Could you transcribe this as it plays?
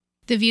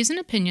The views and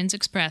opinions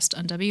expressed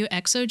on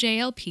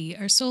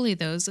WXOJLP are solely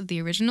those of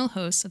the original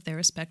hosts of their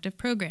respective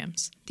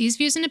programs. These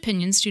views and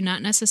opinions do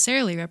not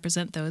necessarily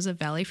represent those of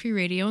Valley Free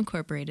Radio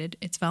Incorporated,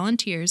 its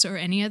volunteers, or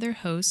any other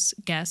hosts,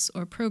 guests,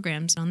 or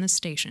programs on this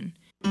station.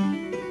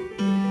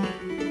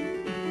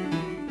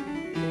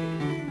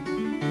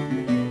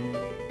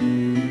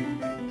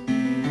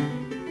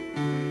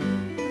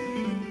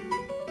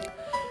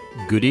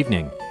 Good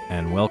evening,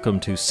 and welcome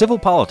to Civil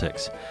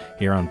Politics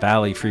here on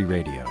Valley Free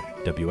Radio,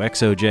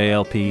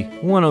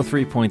 WXOJLP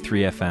 103.3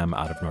 FM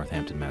out of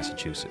Northampton,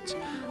 Massachusetts.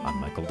 I'm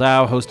Michael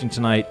Dow, hosting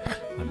tonight.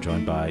 I'm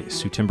joined by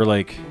Sue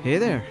Timberlake. Hey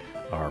there.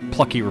 Our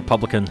plucky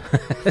Republican.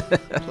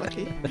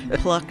 Plucky?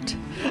 Plucked.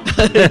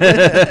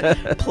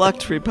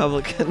 Plucked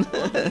Republican.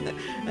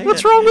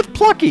 What's wrong with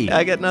plucky?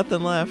 I got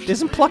nothing left.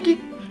 Isn't plucky?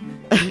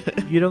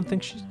 You don't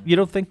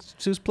think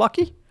Sue's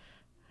plucky?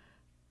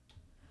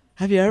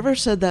 Have you ever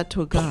said that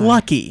to a guy?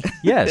 Plucky.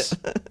 Yes.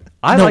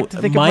 I like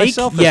to think Mike, of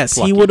myself as yes,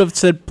 plucky. he would have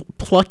said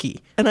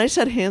plucky. And I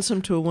said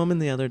handsome to a woman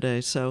the other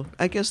day, so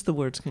I guess the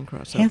words can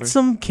cross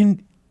Handsome over.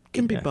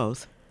 Can be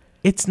both.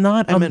 It's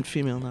not. I meant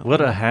female, not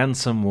What woman. a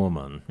handsome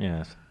woman.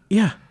 Yes.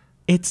 Yeah,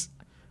 it's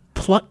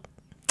pluck.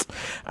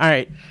 All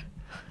right.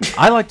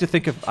 I like to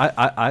think of.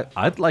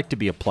 I'd like to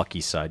be a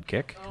plucky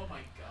sidekick. Oh my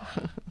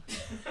god.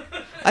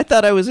 I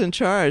thought I was in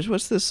charge.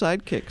 What's this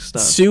sidekick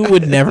stuff? Sue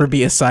would never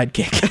be a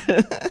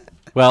sidekick.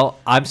 Well,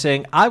 I'm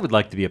saying I would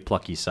like to be a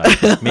plucky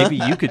sidekick. Maybe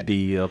you could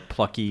be a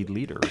plucky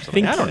leader or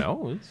something. I don't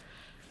know.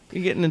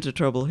 You're getting into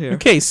trouble here.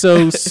 Okay,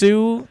 so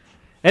Sue.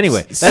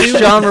 Anyway, that's Sue,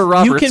 Genre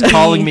Roberts can be-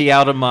 calling me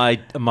out of my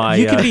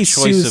You can be choice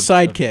Sue's of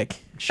sidekick,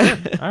 Sure.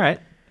 All right.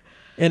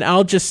 and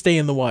I'll just stay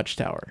in the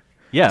watchtower.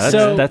 Yeah,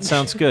 So- that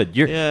sounds good.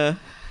 Yeah.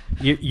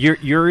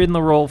 You're in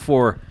the role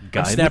for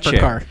guy in the Snapper chair.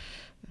 car.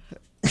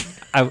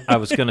 I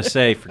was going to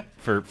say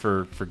for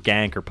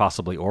Gank or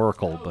possibly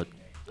Oracle, but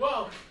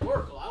Well,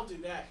 Oracle, I'll do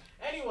that.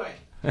 Anyway.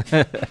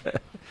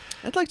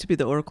 I'd like to be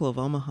the Oracle of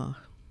Omaha.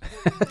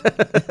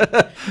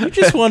 You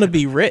just want to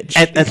be rich.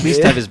 at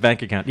least have his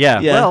bank account. Yeah.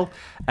 Yeah. Well,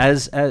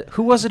 as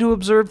who was it who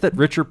observed that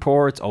rich or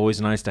poor, it's always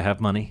nice to have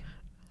money?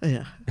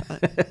 Yeah.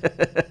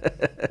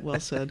 Well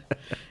said.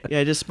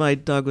 Yeah, my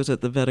dog was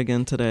at the vet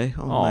again today.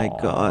 Oh, my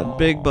God.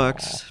 Big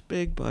bucks.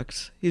 Big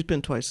bucks. He's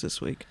been twice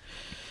this week.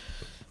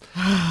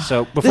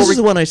 So before This we is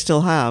the one I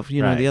still have.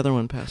 You know, Right. the other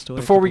one passed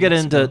away. Before we get a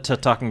couple into months ago.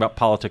 talking about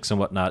politics and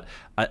whatnot,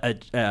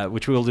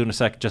 which we will do in a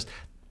second, just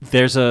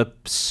there's a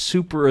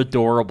super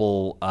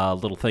adorable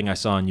little thing I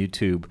saw on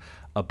YouTube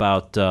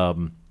about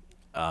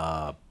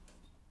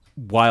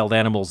wild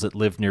animals that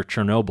live near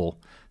Chernobyl.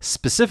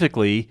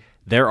 Specifically,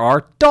 there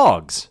are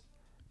dogs.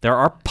 There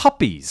are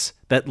puppies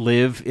that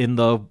live in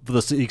the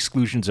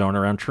exclusion zone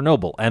around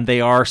Chernobyl, and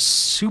they are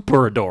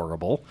super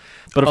adorable.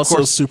 But of also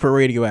course, super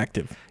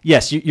radioactive.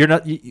 yes, you're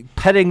not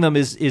petting them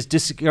is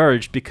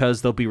discouraged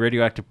because there'll be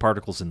radioactive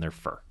particles in their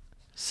fur.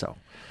 So,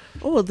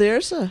 Oh, well,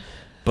 there's a...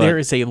 but There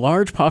is a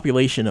large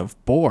population of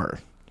boar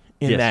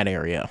in Yes. that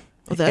area.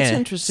 Well, that's And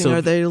interesting. so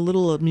Are they a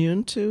little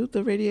immune to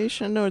the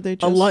radiation, or are they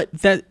just... a lot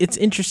that it's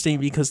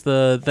interesting because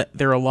there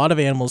are a lot of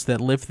animals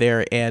that live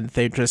there and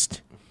they're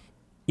just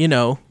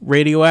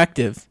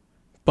radioactive,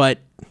 but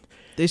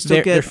They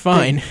still they're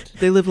fine.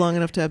 They live long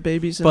enough to have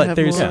babies and but have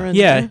there's more.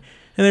 and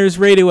there's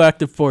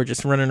radioactive boar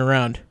just running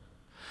around.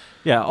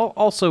 yeah.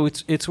 Also,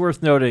 it's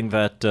worth noting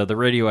that the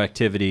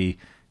radioactivity,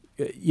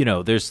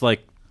 there's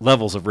like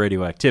levels of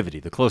radioactivity.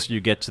 The closer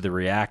you get to the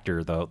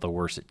reactor, the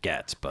worse it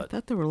gets. I But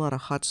thought there were a lot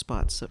of hot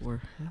spots that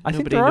were... I think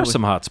nobody there are knew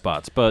some hot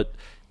spots. But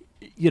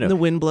The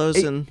wind blows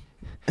and...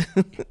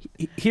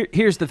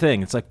 here's the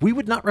thing. It's like we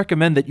would not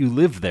recommend that you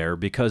live there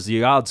because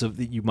the odds of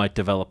that you might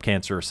develop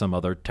cancer or some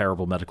other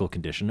terrible medical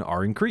condition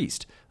are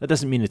increased. That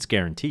doesn't mean it's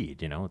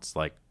guaranteed. It's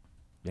like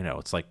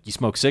you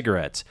smoke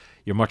cigarettes,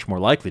 you're much more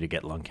likely to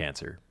get lung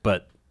cancer,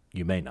 but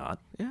you may not.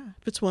 Yeah,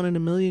 if it's 1 in a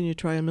million, you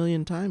try a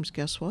million times,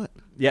 guess what?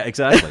 Yeah,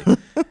 exactly.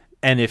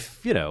 And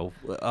if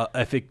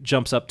it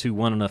jumps up to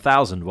 1 in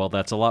 1,000, well,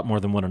 that's a lot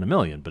more than 1 in a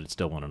million, but it's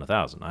still 1 in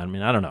 1,000. I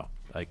mean, I don't know.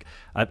 Like,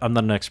 I'm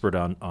not an expert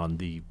on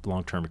the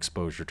long-term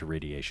exposure to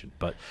radiation,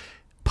 but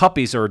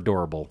puppies are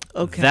adorable.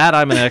 Okay. That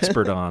I'm an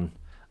expert on.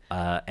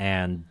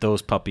 And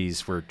those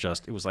puppies were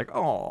it was like,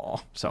 oh.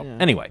 So Yeah.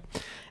 anyway.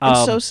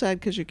 It's so sad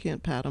because you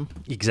can't pat them.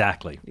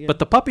 Exactly. Yeah. But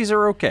the puppies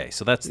are okay,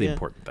 so that's the Yeah.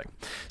 important thing.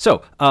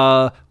 So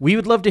we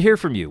would love to hear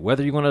from you,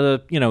 whether you want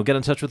to, get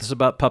in touch with us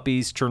about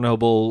puppies,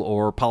 Chernobyl,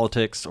 or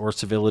politics, or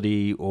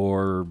civility,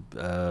 or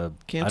I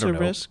Cancer don't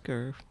know, risk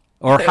or...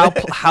 or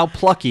how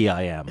plucky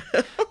I am.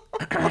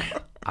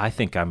 I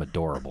think I'm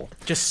adorable.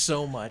 Just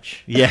so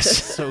much.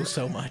 Yes.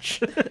 so much.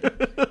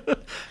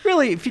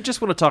 Really, if you just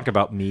want to talk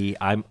about me,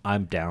 I'm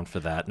down for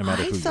that, no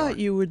matter I who thought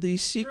you you were the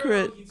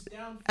secret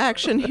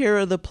action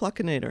hero, the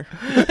Pluckinator.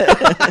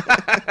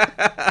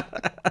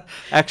 are.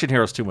 Action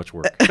hero's too much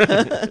work.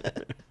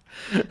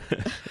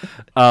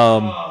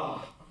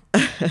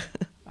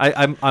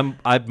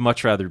 I'd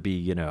much rather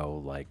be,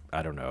 like,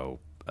 I don't know,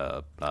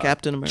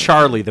 Captain America.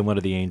 Charlie than one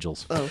of the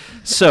angels. Oh.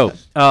 So,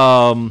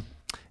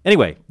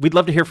 anyway, we'd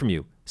love to hear from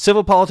you.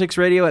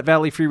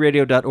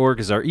 Civilpoliticsradio@valleyfreeradio.org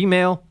is our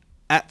email.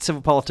 At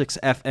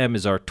civilpoliticsfm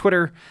is our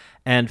Twitter,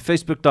 and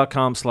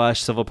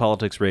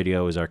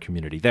facebook.com/civilpoliticsradio is our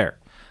community there.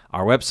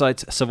 Our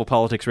website's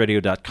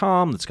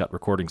civilpoliticsradio.com. It's got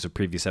recordings of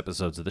previous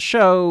episodes of the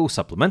show,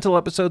 supplemental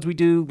episodes we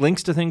do,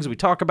 links to things we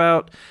talk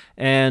about,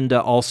 and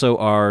also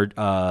our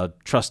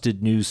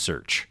trusted news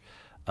search,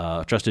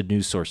 trusted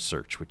news source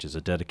search, which is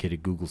a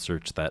dedicated Google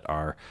search that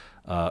our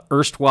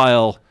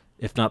erstwhile,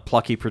 if not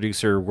plucky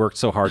producer, worked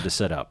so hard to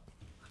set up.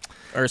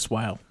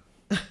 Erstwhile.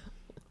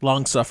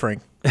 Long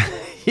suffering.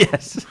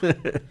 Yes.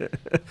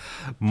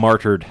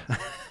 Martyred.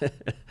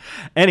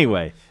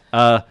 Anyway,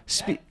 that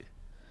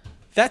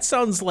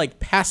sounds like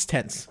past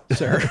tense,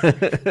 sir.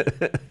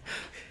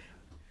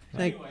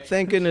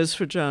 Thank goodness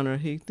for John.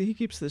 He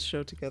keeps this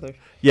show together.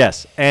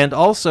 yes, and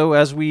also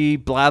as we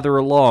blather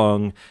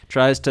along,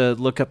 tries to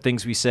look up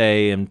things we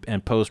say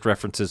and post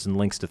references and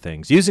links to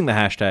things using the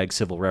hashtag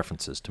civil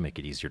references to make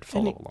it easier to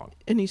follow along.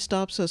 And he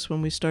stops us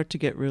when we start to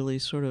get really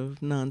sort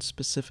of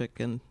non-specific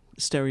and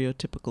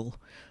stereotypical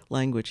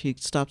language. He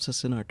stops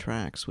us in our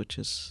tracks, which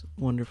is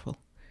wonderful,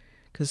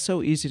 because it's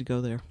so easy to go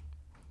there.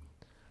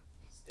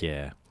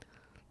 Yeah.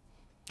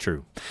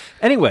 True.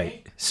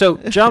 Anyway, so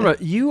Genre,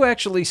 you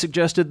actually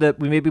suggested that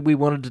we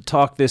wanted to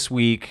talk this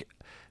week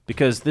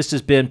because this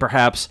has been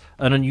perhaps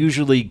an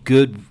unusually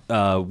good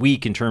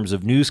week in terms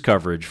of news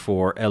coverage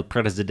for El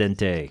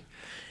Presidente.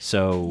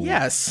 So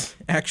Yes,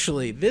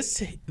 actually,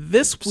 this week.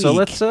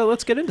 So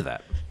let's get into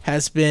that.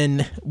 Has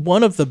been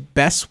one of the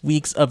best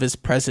weeks of his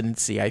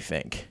presidency, I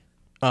think.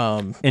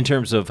 In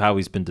terms of how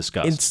he's been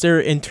discussed.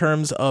 In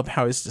terms of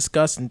how he's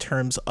discussed, in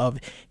terms of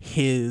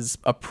his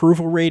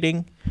approval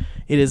rating,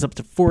 it is up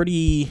to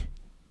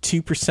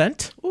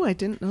 42% Oh, I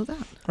didn't know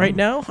that. right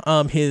now.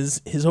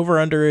 His over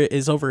under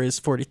is over his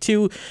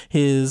 42.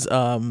 His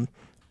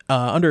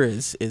under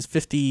is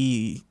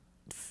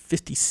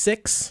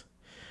 56,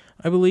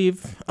 I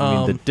believe. I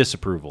mean, the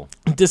disapproval.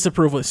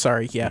 Disapproval.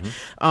 Sorry, yeah.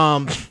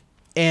 Mm-hmm.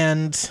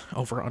 And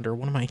over under.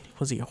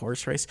 Was he a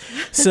horse race?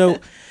 So.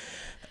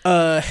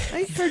 I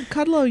heard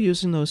Kudlow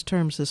using those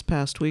terms this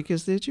past week.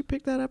 Did you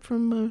pick that up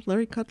from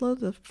Larry Kudlow,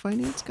 the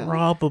finance guy?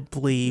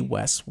 Probably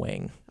West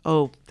Wing.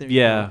 Oh, there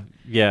you go.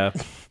 Yeah.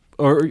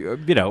 Or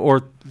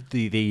or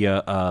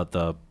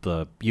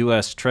the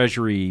U.S.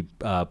 Treasury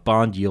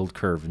bond yield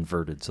curve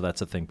inverted. So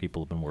that's a thing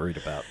people have been worried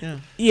about.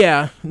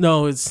 Yeah.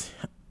 No,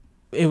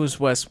 it was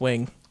West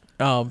Wing.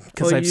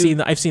 Because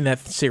I've seen that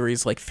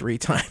series like 3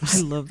 times.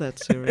 I love that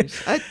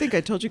series. I think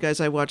I told you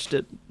guys I watched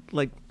it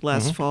like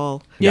last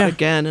fall Yeah.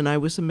 again, and I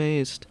was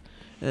amazed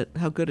at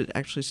how good it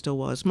actually still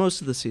was.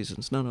 Most of the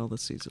seasons, not all the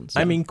seasons.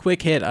 I mean,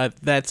 quick hit.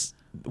 That's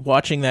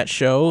watching that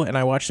show, and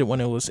I watched it when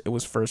it was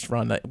first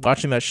run.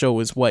 Watching that show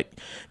was what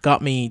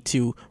got me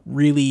to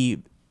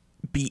really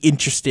be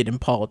interested in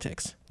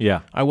politics.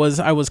 Yeah. I was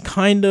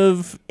kind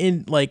of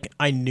in, like,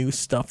 I knew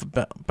stuff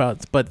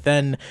about, but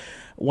then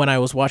when I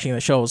was watching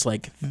the show, I was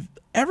like,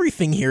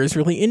 everything here is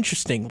really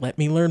interesting. Let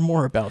me learn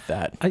more about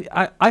that.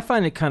 I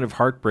find it kind of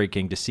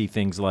heartbreaking to see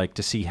things like,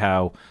 to see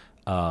how,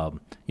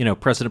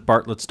 President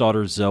Bartlett's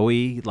daughter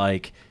Zoe,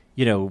 like,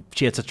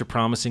 she had such a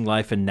promising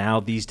life, and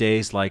now these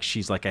days, like,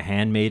 she's like a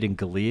handmaid in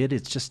Gilead.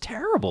 It's just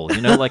terrible,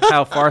 like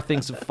how far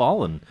things have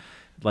fallen.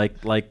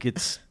 Like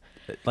it's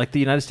like the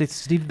United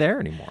States isn't even there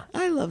anymore.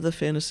 I love the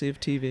fantasy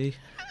of TV.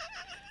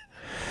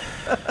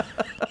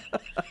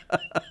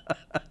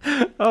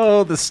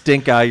 Oh, the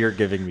stink eye you're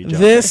giving me, John.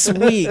 This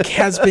week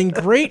has been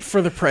great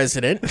for the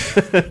president,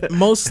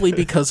 mostly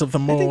because of the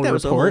I Mueller think that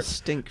was a whole report.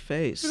 stink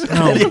face.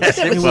 No, Yes,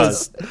 it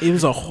was. It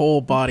was a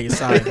whole body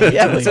aside.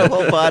 Yeah, it was a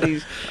whole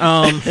body.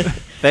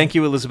 Thank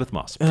you, Elizabeth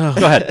Moss. Go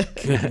ahead.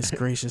 Goodness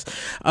gracious.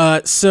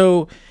 This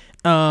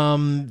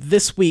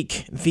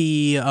week,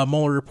 the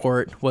Mueller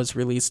report was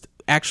released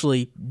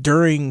actually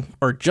during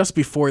or just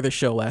before the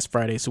show last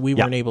Friday, so we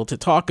weren't able to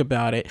talk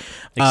about it.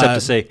 Except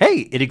to say,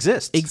 hey, it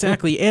exists.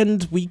 Exactly,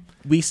 and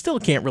we still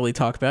can't really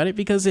talk about it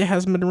because it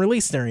hasn't been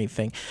released or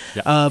anything.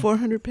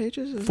 400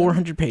 pages?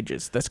 400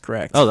 pages, that's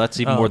correct. Oh, that's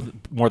even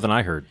more than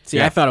I heard.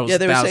 See, I thought it was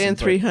they were 1,000, saying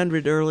but-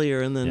 300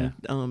 earlier, and then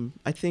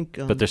I think...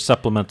 But there's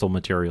supplemental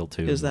material,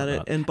 too. Is that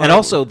it? And And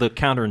also the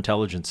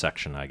counterintelligence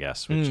section, I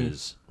guess, which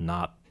is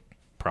not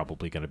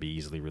probably going to be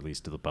easily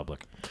released to the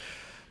public.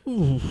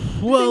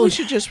 Well, we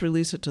should just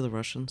release it to the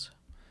Russians.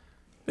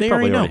 They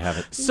probably already know. have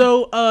it.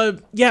 So,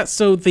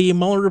 so the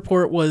Mueller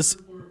report was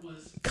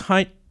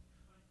kind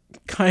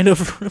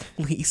of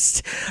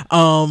released.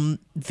 And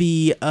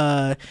the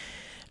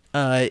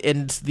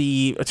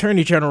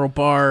Attorney General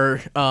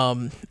Barr,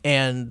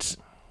 and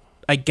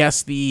I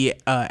guess the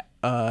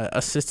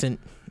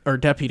Assistant or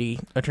Deputy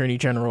Attorney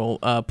General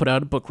put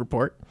out a book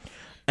report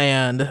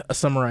and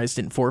summarized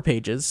it in 4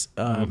 pages,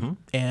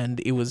 and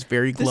it was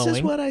very glowing. This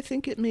is what I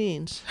think it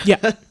means.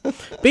 Yeah,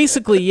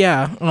 basically,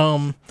 yeah.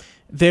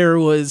 There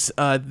was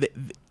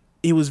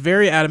he was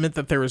very adamant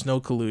that there was no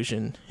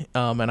collusion,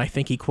 and I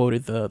think he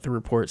quoted the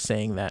report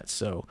saying that.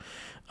 So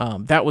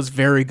that was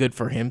very good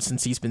for him,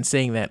 since he's been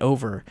saying that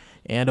over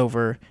and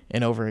over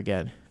and over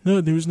again. No,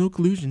 there was no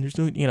collusion. There's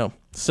no,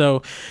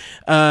 So,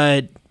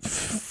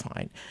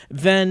 fine.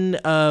 Then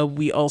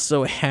we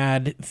also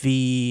had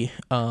the.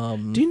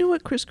 Do you know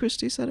what Chris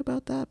Christie said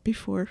about that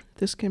before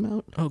this came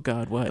out? Oh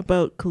God, what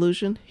about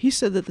collusion? He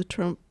said that the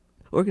Trump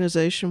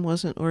organization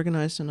wasn't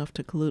organized enough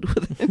to collude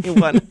with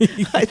anyone.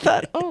 I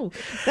thought,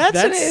 that's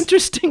an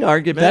interesting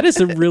argument. That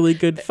is a really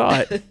good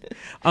thought.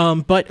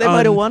 But they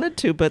might have wanted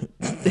to, but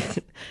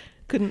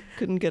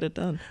couldn't get it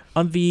done.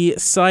 On the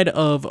side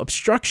of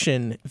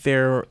obstruction,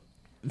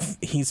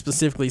 he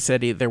specifically said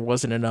there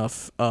wasn't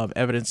enough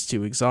evidence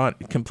to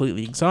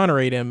completely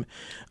exonerate him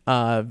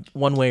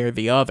one way or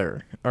the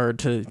other, or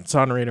to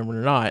exonerate him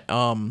or not.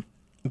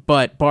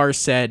 But Barr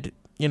said,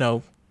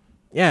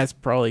 yeah, it's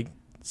probably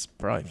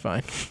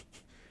fine.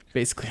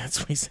 Basically, that's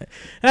what he said.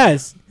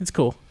 It's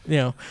cool,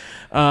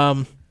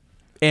 and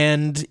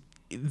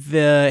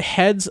the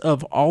heads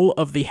of all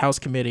of the House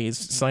committees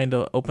signed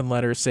an open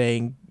letter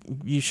saying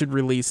you should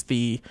release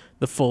the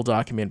full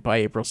document by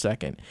April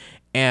 2nd.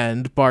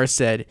 And Barr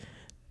said,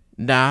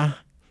 nah.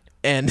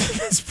 And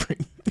that's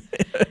pretty...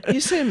 You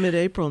say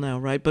mid-April now,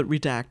 right? But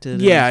redacted.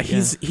 Yeah,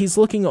 he's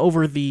looking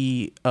over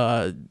the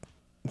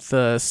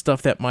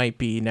stuff that might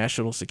be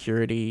national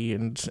security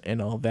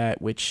and all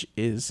that, which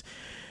is,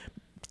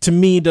 to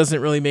me,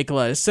 doesn't really make a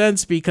lot of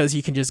sense, because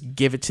you can just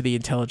give it to the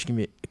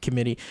Intelligence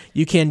Committee.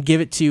 You can give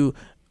it to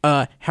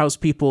House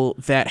people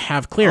that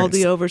have clearance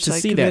all the oversight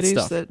to see that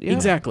committees stuff. Yeah,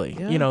 exactly.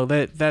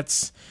 Yeah.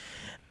 That's...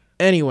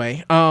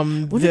 Anyway,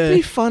 wouldn't it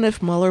be fun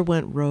if Mueller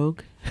went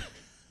rogue?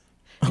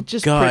 and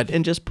just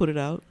put it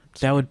out?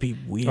 That would be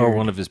weird. Or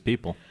one of his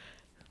people.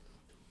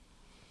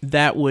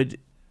 That would...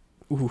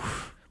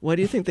 Oof. Why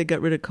do you think they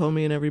got rid of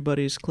Comey and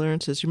everybody's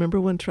clearances? You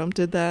remember when Trump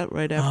did that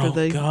right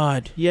after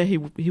God. Yeah, he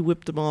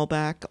whipped them all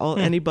back.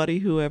 Anybody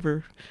who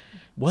ever...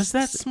 Was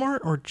that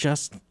smart or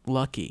just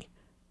lucky?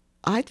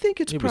 I think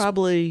it's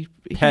probably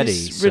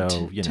petty,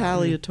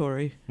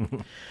 retaliatory.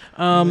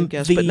 I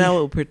guess, but now it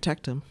will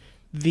protect him.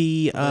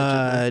 The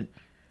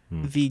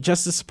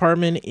Justice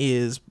Department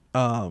is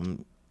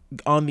on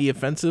the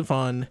offensive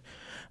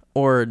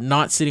or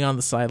not sitting on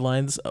the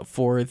sidelines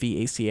for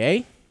the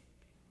ACA.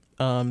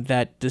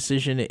 That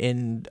decision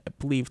in, I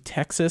believe,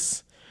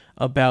 Texas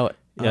about...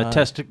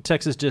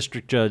 Texas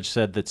district judge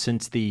said that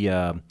since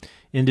the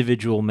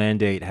individual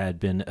mandate had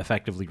been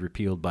effectively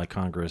repealed by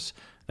Congress,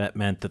 that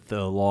meant that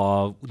the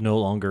law no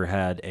longer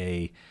had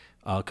a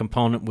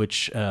component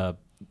which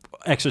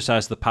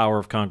exercised the power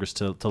of Congress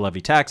to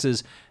levy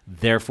taxes.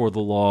 Therefore, the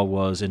law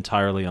was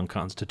entirely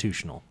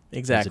unconstitutional.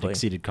 Exactly. As it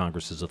exceeded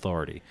Congress's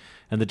authority.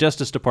 And the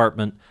Justice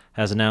Department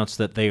has announced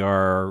that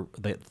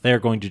they're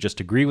going to just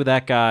agree with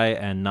that guy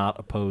and not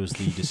oppose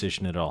the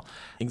decision at all.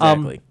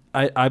 Exactly.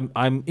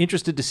 I'm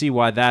interested to see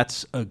why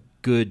that's a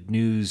good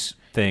news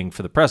thing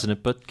for the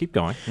president, but keep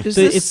going. Is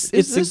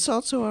this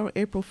also our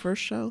April 1st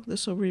show?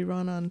 This will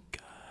rerun on...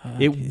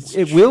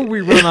 It will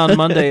rerun on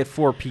Monday at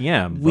 4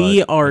 p.m.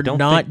 We are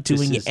not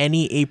doing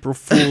any April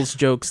Fool's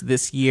jokes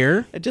this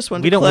year. I just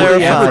wanted to clarify. We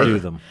don't ever do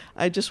them.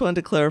 I just wanted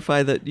to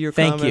clarify that your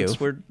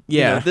comments were.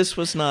 Yeah, this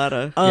was not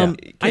a.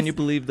 Can you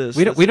believe this?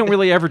 We don't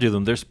really ever do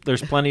them. There's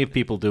plenty of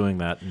people doing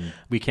that, and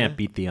we can't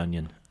beat the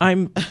onion.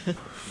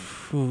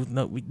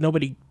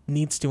 Nobody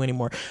needs to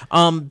anymore.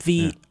 I'm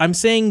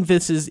saying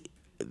this is.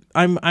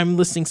 I'm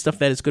listing stuff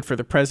that is good for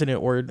the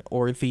president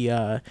or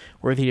the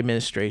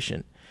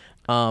administration.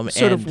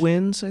 Sort of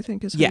wins, I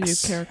think, is how you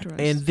characterize.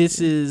 And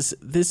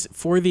this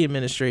for the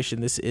administration.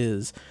 This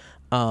is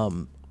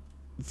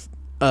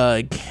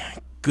a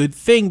good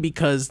thing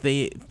because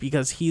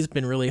he's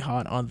been really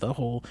hot on the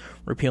whole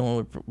repeal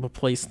and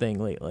replace thing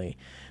lately.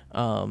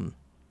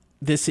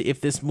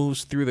 If this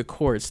moves through the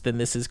courts, then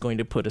this is going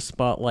to put a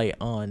spotlight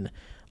on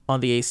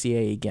the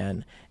ACA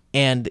again,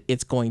 and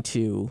it's going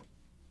to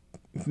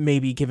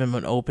maybe give him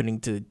an opening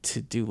to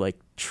do like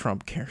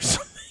Trump care or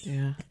something.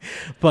 Yeah,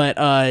 but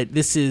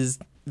it's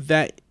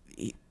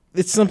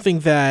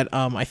something that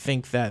I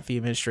think that the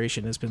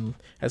administration has been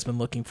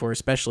looking for.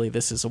 Especially,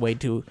 this is a way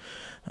to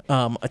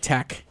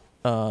attack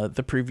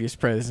the previous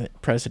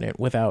president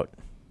without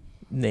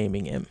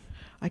naming him.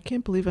 I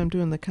can't believe I'm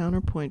doing the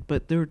counterpoint,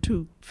 but there were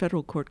 2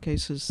 federal court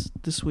cases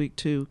this week,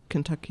 too,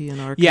 Kentucky and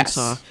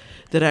Arkansas,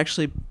 that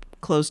actually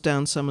closed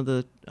down some of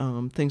the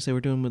things they were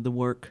doing with the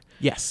work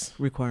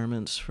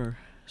requirements for.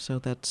 So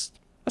that's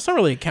not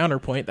really a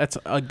counterpoint. That's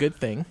a good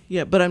thing.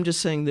 Yeah, but I'm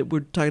just saying that we're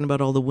talking about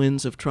all the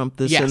wins of Trump.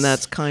 And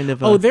that's kind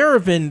of there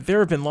have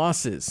been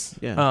losses.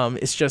 Yeah.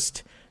 It's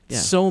just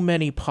so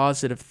many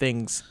positive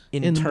things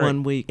in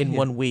 1 week. In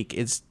 1 week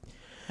is.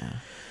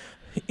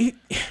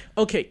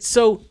 Okay,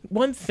 so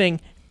one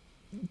thing,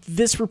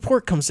 this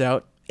report comes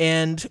out,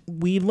 and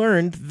we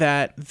learned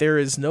that there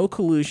is no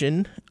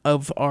collusion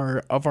of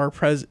our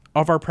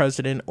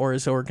president or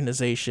his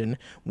organization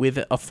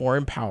with a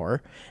foreign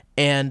power,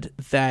 and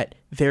that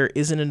there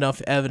isn't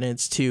enough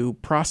evidence to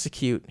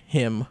prosecute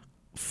him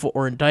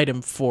or indict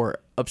him for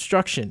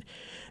obstruction.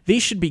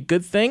 these should be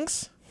good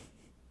things.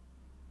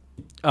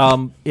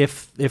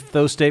 If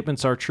those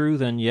statements are true,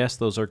 then yes,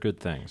 those are good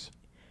things.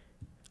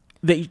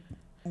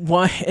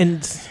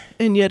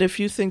 And yet, if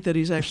you think that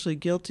he's actually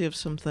guilty of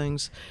some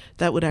things,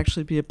 that would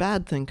actually be a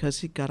bad thing because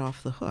he got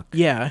off the hook.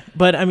 Yeah,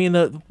 but I mean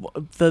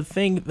the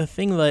thing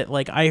that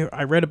like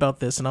I read about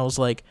this and I was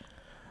like,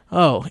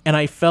 oh, and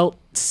I felt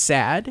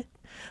sad,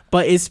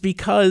 but it's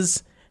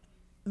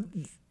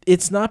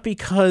not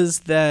because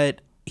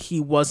that he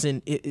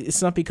wasn't.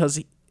 It's not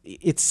because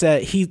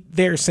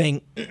they're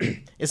saying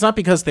it's not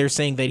because they're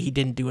saying that he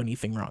didn't do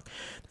anything wrong.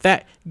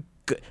 But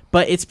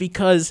it's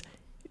because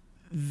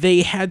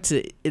they had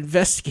to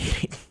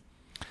investigate.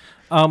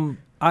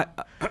 I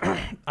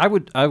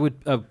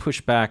would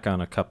push back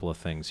on a couple of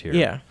things here.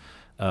 Yeah.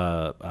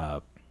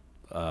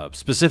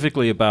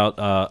 Specifically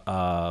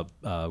about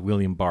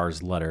William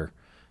Barr's letter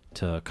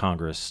to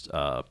Congress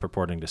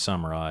purporting to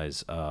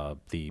summarize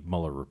the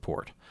Mueller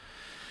report.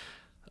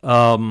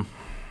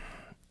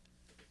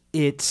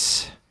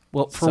 It's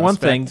well, for one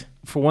thing,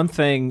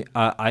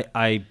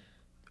 I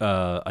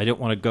don't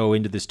want to go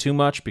into this too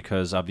much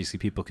because obviously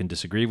people can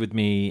disagree with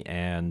me,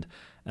 and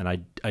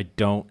I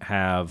don't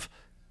have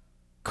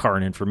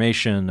current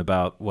information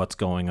about what's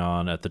going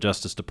on at the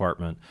Justice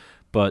Department.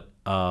 But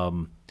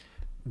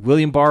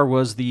William Barr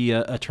was the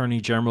Attorney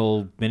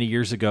General many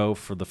years ago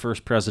for the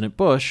first President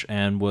Bush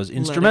and was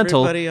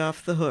instrumental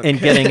in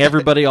getting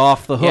everybody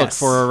off the hook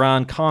for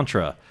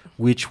Iran-Contra,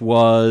 which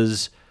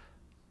was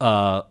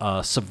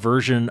a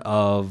subversion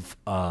of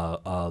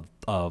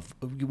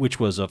which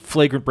was a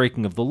flagrant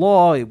breaking of the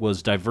law. It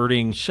was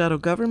diverting shadow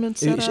government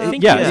setup. I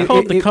think it's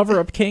called the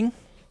cover-up king.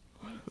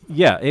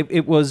 Yeah,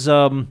 it was.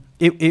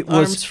 It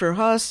was arms for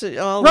Haas.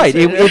 Right.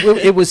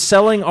 It was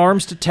selling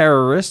arms to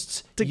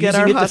terrorists to get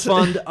using our it to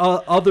fund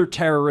other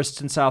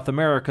terrorists in South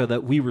America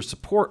that we were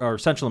or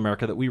Central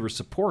America that we were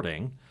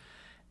supporting,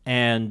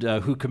 and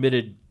who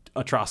committed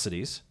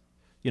atrocities,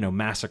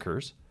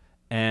 massacres,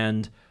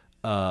 and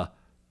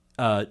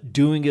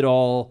doing it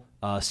all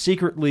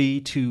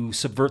secretly to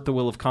subvert the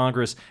will of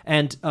Congress.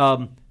 And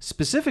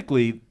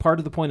specifically, part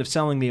of the point of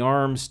selling the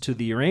arms to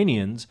the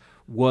Iranians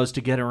was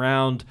to get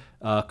around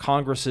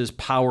Congress's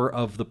power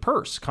of the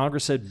purse.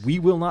 Congress said, "We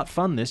will not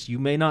fund this. You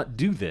may not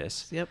do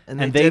this." Yep,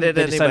 and they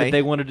decided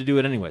they wanted to do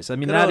it anyways. I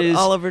mean, that is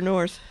Oliver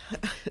North.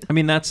 I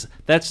mean, that's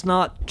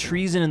not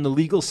treason in the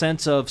legal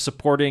sense of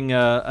supporting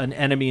an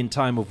enemy in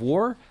time of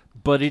war,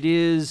 but it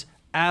is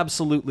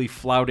absolutely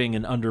flouting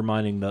and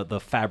undermining the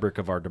fabric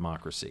of our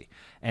democracy.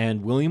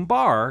 And William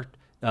Barr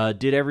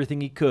did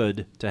everything he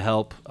could to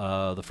help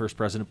the first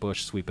President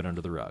Bush sweep it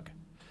under the rug.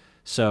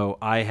 So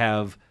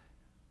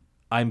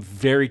I'm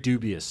very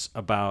dubious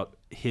about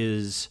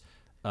his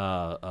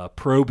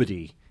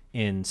probity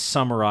in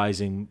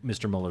summarizing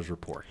Mr. Mueller's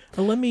report.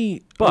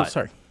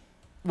 Sorry.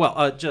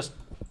 Well, just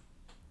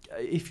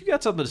if you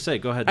got something to say,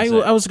 go ahead.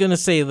 I was going to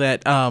say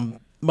that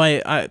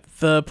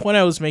the point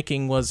I was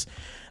making was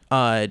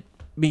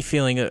me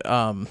feeling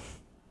I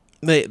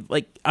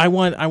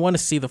want to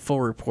see the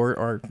full report,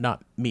 or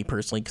not me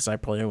personally, because I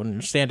probably wouldn't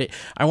understand it.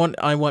 I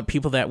want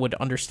people that would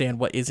understand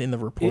what is in the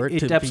report.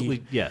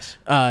 Yes.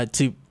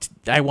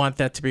 I want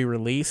that to be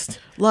released.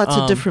 Lots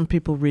of different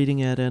people reading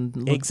it and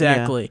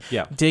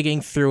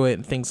digging through it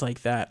and things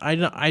like that.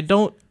 I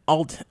don't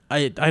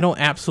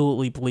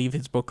absolutely believe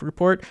his book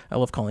report. I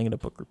love calling it a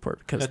book report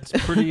because that's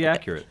pretty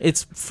accurate.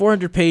 It's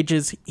 400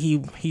 pages.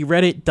 He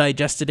read it,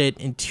 digested it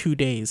in 2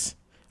 days.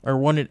 Or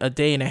a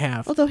day and a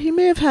half. Although he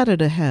may have had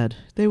it ahead.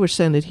 They were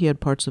saying that he had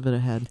parts of it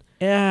ahead.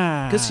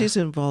 Yeah. Because he's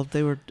involved.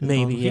 They were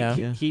involved. Maybe,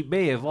 yeah. He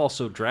may have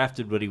also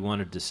drafted what he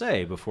wanted to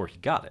say before he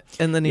got it.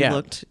 And then he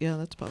looked. Yeah,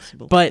 that's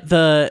possible. But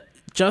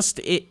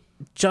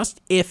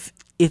if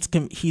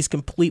he's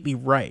completely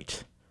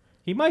right.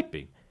 He might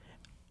be.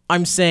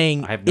 I'm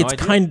saying it's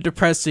kind of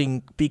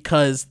depressing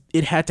because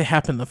it had to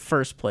happen in the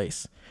first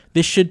place.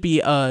 This should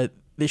be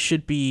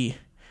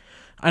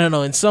I don't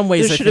know. In some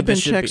ways, there should have been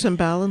checks and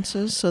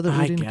balances so that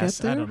we didn't get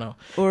there. I don't know.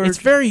 Or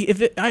it's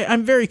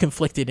I'm very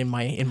conflicted in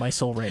my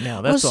soul right now.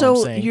 That's all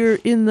I'm saying. So you're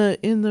in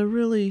the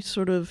really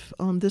sort of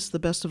this the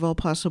best of all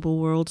possible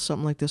worlds.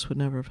 Something like this would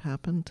never have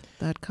happened.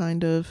 That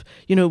kind of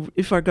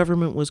if our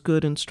government was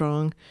good and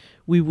strong,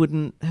 we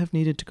wouldn't have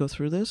needed to go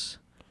through this.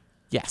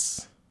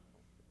 Yes.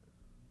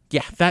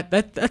 Yeah.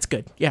 That's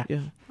good. Yeah.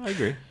 Yeah. I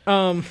agree.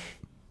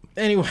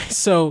 Anyway,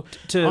 so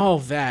to all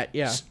that.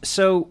 Yeah.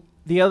 So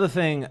the other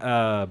thing.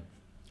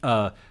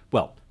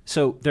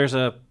 So there's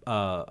a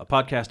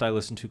podcast I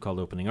listen to called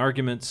Opening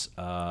Arguments.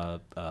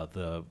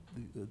 The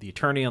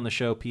attorney on the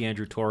show, P.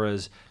 Andrew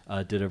Torres,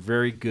 did a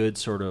very good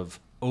sort of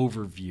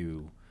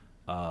overview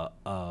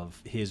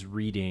of his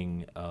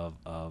reading of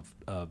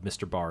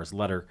Mr. Barr's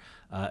letter,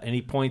 and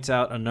he points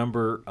out a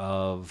number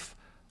of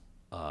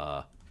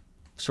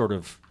sort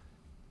of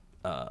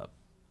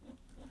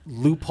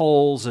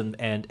loopholes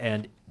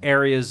and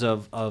areas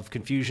of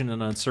confusion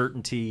and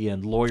uncertainty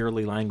and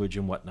lawyerly language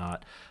and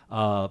whatnot.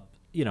 A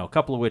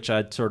couple of which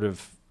I'd sort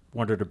of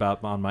wondered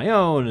about on my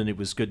own, and it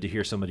was good to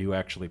hear somebody who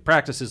actually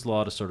practices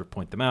law to sort of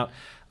point them out.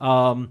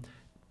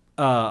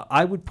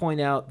 I would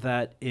point out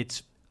that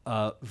it's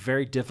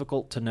very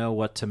difficult to know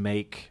what to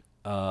make,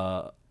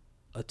 to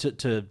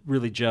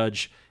really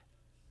judge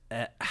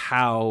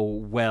how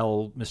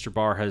well Mr.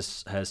 Barr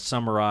has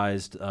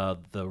summarized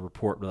the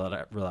report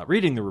without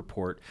reading the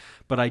report.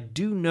 But I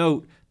do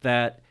note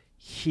that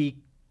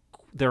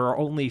there are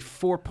only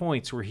 4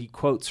 points where he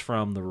quotes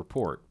from the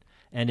report,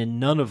 and in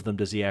none of them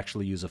does he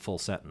actually use a full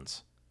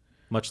sentence,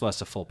 much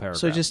less a full paragraph.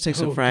 So he just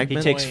takes a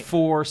fragment? He takes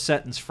 4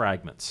 sentence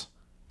fragments,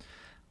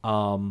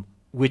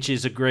 which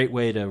is a great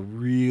way to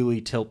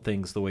really tilt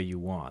things the way you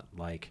want.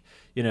 Like,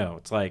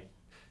 it's like,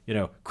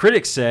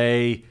 critics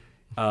say,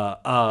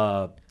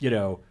 the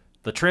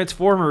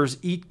Transformers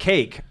Eat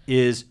Cake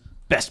is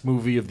best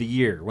movie of the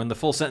year, when the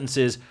full sentence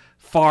is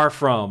far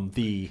from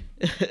the,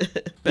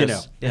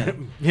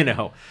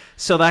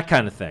 so that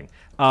kind of thing.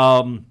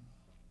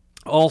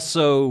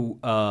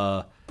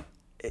 Also,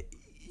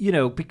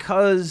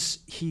 because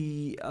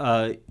he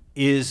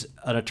is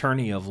an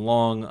attorney of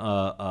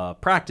long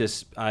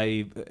practice,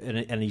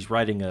 and he's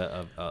writing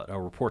a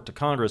report to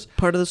Congress,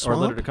 part of the swamp? Or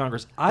a letter to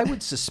Congress. I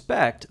would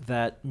suspect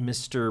that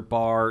Mr.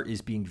 Barr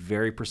is being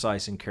very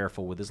precise and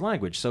careful with his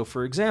language. So,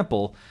 for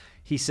example,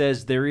 he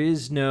says there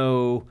is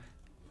no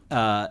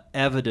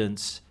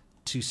evidence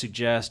to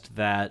suggest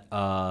that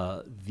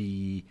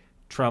the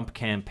Trump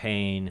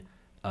campaign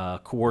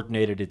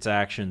coordinated its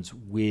actions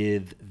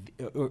with,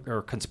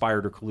 or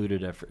conspired or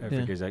colluded, I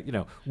forget exactly,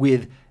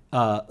 with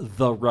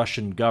the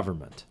Russian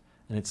government.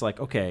 And it's like,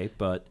 okay,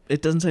 but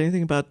it doesn't say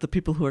anything about the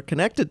people who are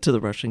connected to the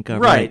Russian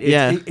government. Right.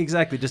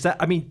 Exactly. Does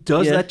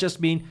that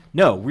just mean,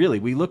 no, really,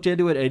 we looked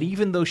into it, and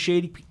even those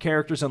shady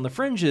characters on the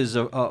fringes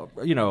of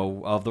the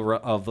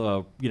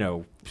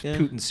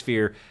Putin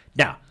sphere,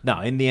 no,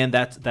 in the end,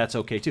 that's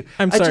okay too.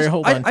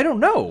 Hold on. I don't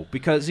know,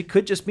 because it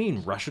could just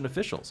mean Russian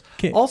officials.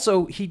 Okay.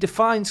 Also, he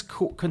defines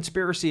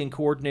conspiracy and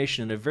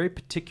coordination in a very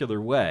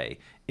particular way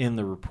in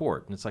the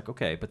report. And it's like,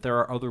 okay, but there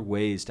are other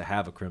ways to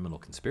have a criminal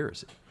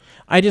conspiracy.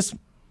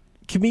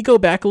 Can we go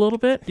back a little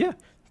bit? Yeah.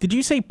 Did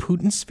you say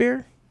Putin's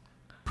sphere?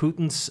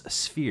 Putin's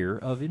sphere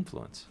of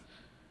influence.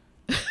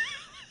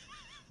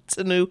 It's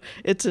a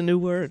new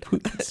word.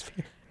 Putin's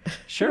sphere.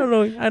 Sure.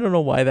 I don't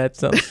know why that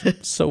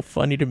sounds so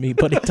funny to me,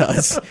 but it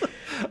does.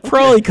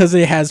 Probably because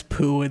it has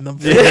poo in the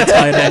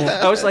title.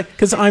 I was like,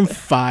 because I'm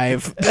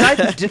 5.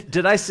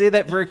 Did I say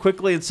that very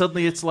quickly, and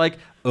suddenly it's like,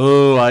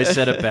 oh, I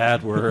said a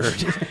bad word.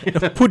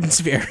 Putin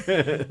sphere.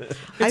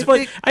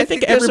 I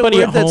think there's everybody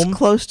a word at home that's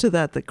close to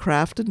that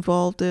Kraft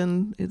involved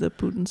in the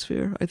Putin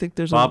sphere. I think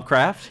there's Bob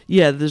Kraft.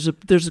 Yeah, there's a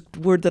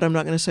word that I'm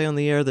not going to say on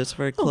the air that's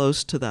very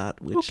close to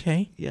that. Which,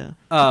 okay. Yeah.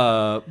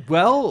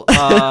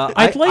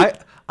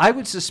 I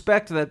would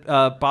suspect that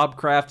Bob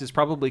Kraft is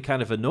probably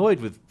kind of annoyed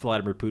with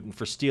Vladimir Putin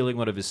for stealing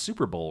one of his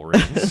Super Bowl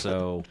rings.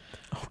 So,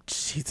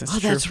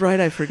 that's right.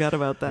 I forgot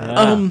about that.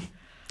 Yeah.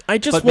 I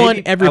just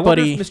want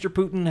everybody. I wonder if Mr.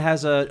 Putin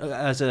has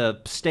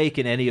a stake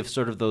in any of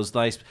sort of those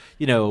nice,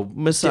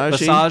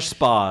 massage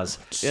spas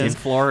in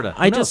Florida.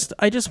 I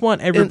just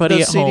want everybody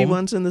those at home. seedy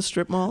ones in the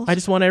strip malls. I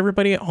just want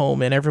everybody at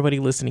home and everybody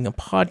listening to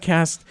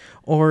podcast,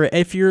 or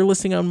if you're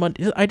listening on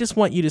Monday, I just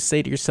want you to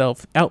say to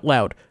yourself out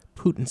loud,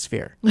 Putin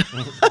sphere.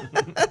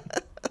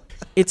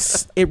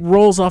 It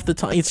rolls off the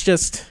tongue. It's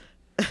just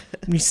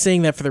me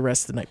saying that for the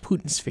rest of the night.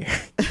 Putin sphere.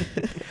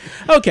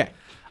 Okay.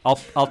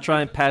 I'll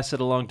try and pass it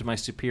along to my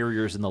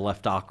superiors in the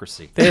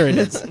leftocracy. There it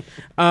is.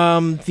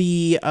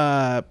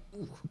 The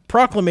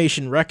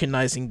proclamation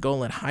recognizing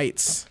Golan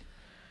Heights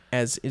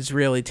as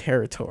Israeli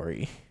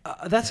territory.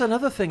 That's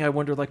another thing I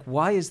wonder, like,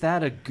 why is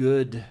that a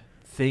good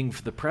thing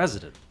for the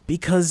president?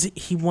 Because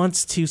he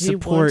wants to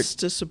support.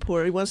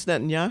 He wants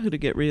Netanyahu to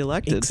get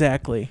reelected.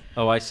 Exactly.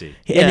 Oh, I see.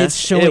 And it's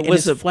showing,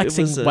 it's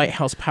flexing White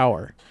House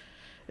power.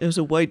 It was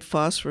a white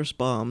phosphorus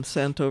bomb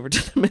sent over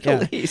to the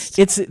Middle East.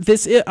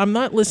 I'm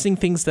not listing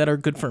things that are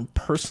good for him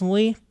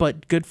personally,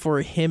 but good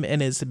for him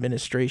and his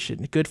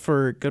administration. Good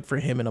for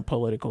him in a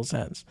political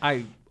sense.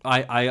 I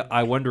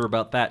wonder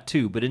about that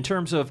too. But in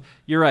terms of,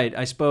 you're right.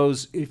 I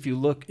suppose if you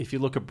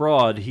look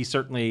abroad, he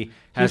certainly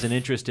has an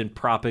interest in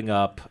propping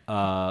up.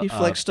 He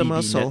flexed a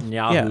muscle.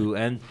 Netanyahu,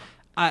 and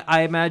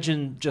I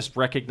imagine just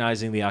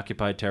recognizing the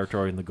occupied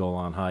territory in the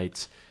Golan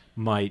Heights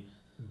might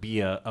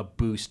be a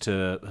boost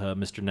to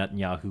Mr.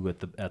 Netanyahu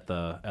at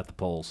the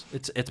polls.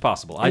 It's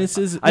possible. I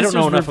don't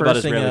know enough about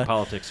Israeli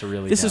politics to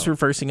really. This is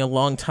reversing a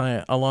long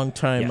time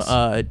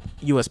yes.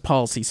 U.S.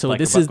 policy. So like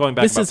this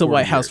is a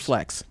White House years.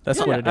 flex. That's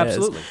what it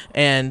absolutely. is.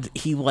 And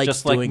he likes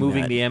just like doing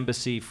moving that. the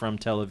embassy from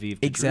Tel Aviv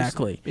to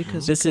exactly Jerusalem.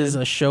 because this is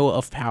a show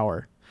of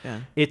power.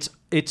 Yeah.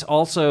 It's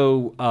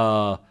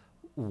also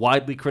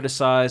widely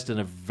criticized and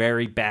a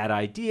very bad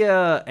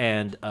idea,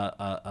 and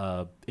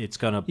it's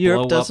going to blow up.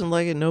 Europe doesn't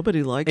like it.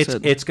 Nobody likes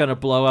it. It's going to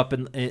blow up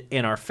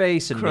in our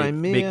face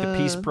and make the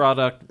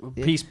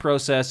peace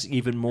process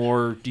even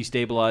more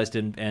destabilized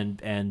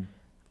and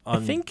I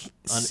think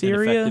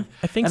Syria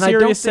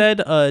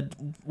said,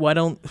 why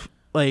don't,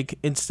 like,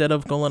 instead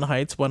of Golan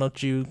Heights, why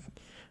don't you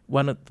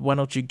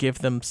give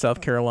them South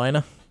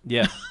Carolina?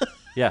 Yeah,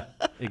 yeah,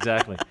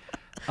 exactly.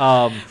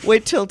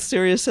 Wait till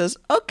Syria says,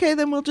 "Okay,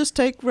 then we'll just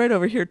take right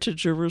over here to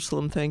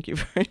Jerusalem. Thank you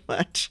very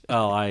much."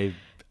 Oh,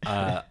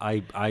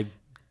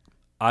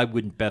 I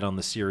wouldn't bet on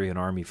the Syrian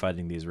army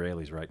fighting the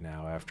Israelis right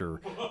now after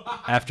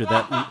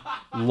that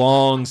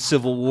long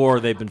civil war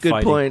they've been fighting.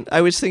 Good point.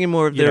 I was thinking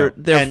more of their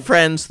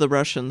friends, the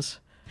Russians.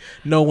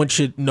 No one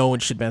should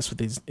mess with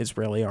the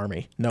Israeli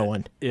army. No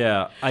one.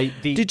 Yeah.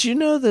 Did you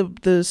know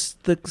the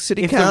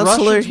city if councilor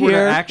the Russians here were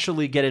to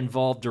actually get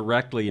involved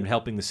directly in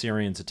helping the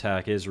Syrians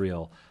attack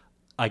Israel,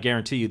 I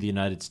guarantee you the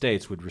United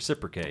States would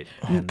reciprocate.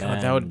 Oh,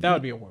 God, that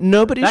would be a war.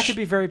 That could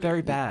be very,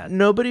 very bad.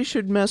 Nobody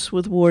should mess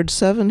with Ward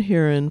 7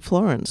 here in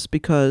Florence,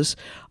 because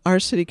our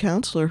city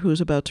councilor, who's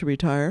about to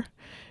retire,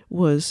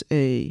 was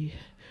a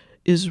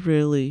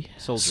Israeli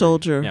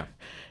soldier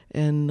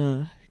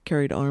and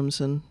carried arms,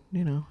 and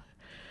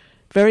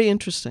very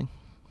interesting.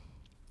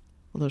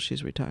 Although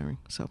she's retiring,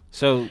 so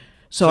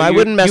I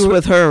wouldn't mess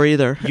with her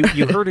either.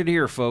 You heard it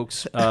here,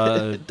 folks.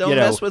 Don't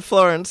mess with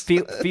Florence.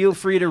 Feel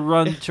free to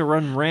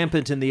run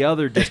rampant in the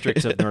other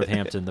districts of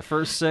Northampton. The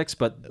first 6,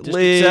 but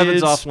District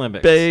 7's off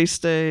limits. Bay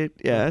State,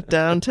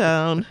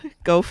 downtown.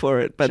 Go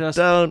for it, but just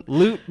don't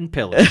loot and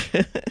pillage.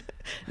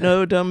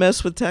 No, don't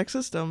mess with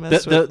Texas. Don't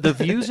mess with the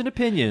views and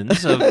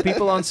opinions of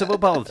people on civil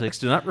politics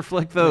do not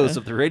reflect those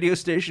of the radio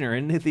station or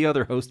any of the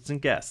other hosts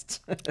and guests.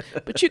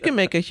 But you can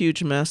make a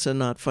huge mess and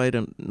not fight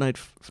a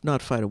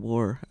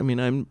war. I mean,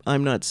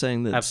 I'm not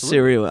saying that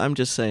Syria. I'm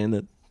just saying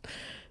that,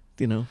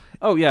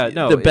 Oh yeah,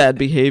 no. The bad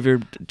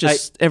behavior.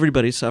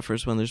 Everybody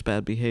suffers when there's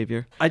bad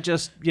behavior. I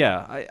don't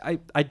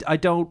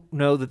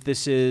know that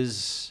this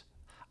is.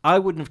 I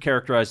wouldn't have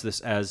characterized this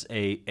as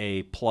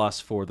a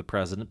plus for the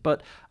president,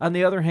 but on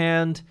the other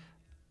hand,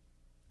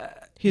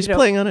 he's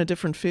playing on a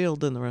different field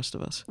than the rest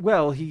of us.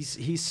 Well,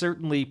 he's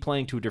certainly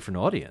playing to a different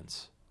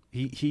audience.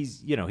 He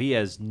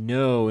has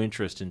no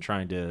interest in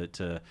trying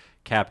to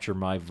capture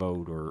my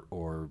vote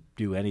or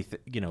do anything,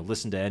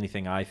 listen to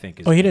anything I think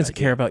is. Oh, he doesn't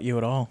care about you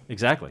at all.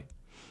 Exactly.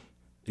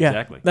 Yeah,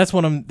 exactly. That's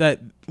what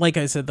like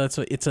I said, it's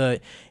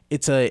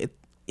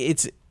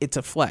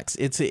a flex.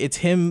 It's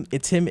him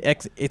doing something.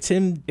 It's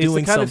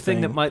the kind of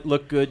thing that might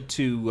look good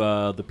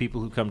to the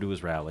people who come to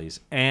his rallies,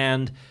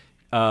 and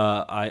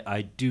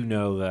I do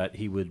know that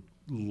he would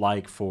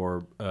like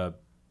for Mr.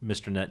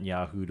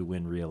 Netanyahu to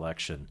win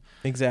re-election.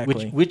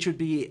 Exactly. Which would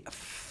be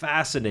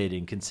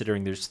fascinating,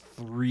 considering there's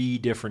 3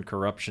 different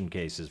corruption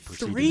cases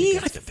proceeding. 3? I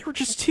thought there were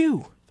just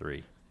 2.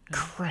 3.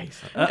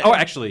 Christ.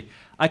 Actually,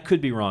 I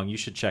could be wrong. You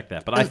should check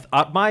that.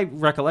 But my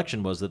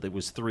recollection was that it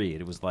was 3.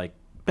 It was like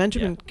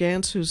Benjamin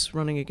Gantz, who's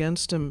running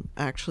against him,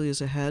 actually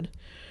is ahead,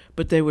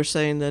 but they were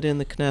saying that in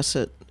the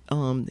Knesset,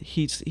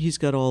 he's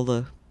got all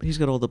the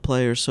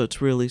players, so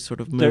it's really sort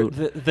of moot.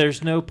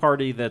 There's no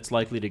party that's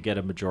likely to get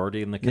a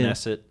majority in the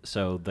Knesset,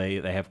 so they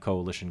have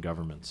coalition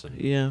governments.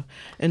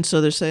 And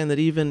so they're saying that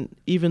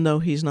even though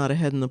he's not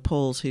ahead in the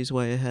polls, he's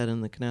way ahead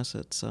in the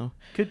Knesset. So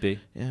could be.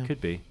 I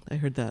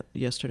heard that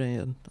yesterday,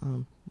 and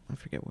I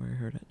forget where I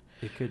heard it.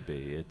 It could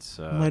be. It's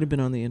might have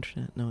been on the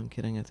internet. No, I'm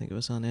kidding. I think it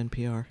was on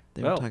NPR.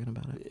 They were talking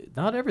about it.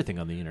 Not everything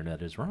on the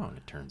internet is wrong,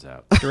 it turns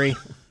out. 3.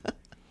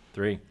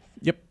 3.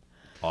 Yep.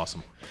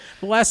 Awesome.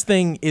 The last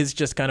thing is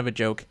just kind of a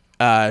joke.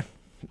 Michael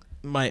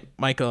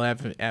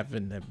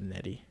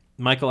Avenatti.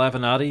 Michael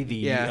Avenatti,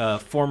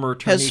 the former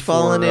attorney, has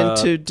fallen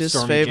into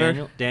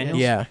disfavor. Daniels.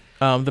 Yeah.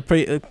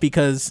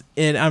 Because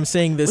I'm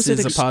saying this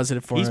is a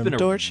positive for him. He's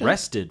been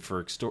arrested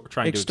for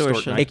trying to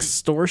extort.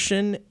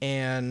 Extortion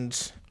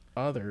and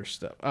other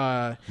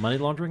stuff. Money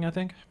laundering, I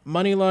think.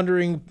 Money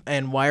laundering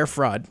and wire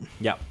fraud.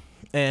 Yeah.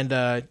 And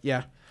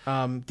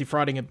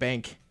defrauding a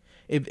bank,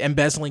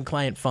 embezzling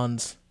client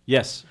funds.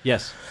 Yes.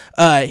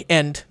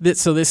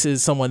 So this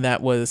is someone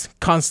that was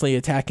constantly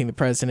attacking the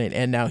president,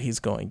 and now he's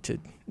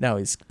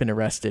been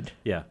arrested.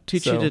 Yeah.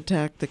 Teach you to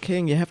attack the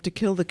king. You have to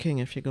kill the king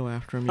if you go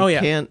after him.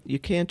 You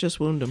can't just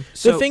wound him.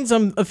 So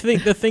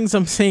the things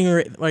I'm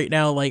saying right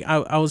now, like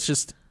I was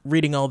just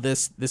reading all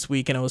this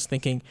week, and I was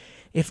thinking,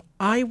 if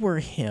I were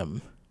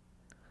him,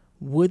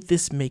 would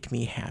this make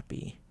me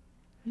happy?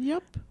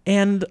 Yep.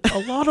 And a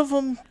lot of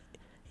them,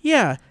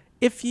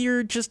 if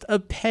you're just a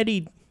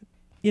petty,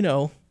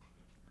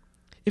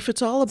 if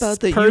it's all about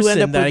that person you end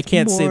up that with I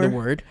can't more, say the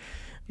word,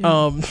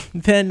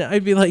 then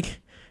I'd be like,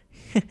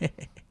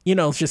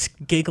 just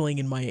giggling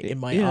in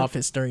my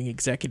office during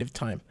executive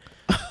time.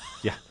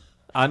 Yeah,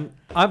 I'm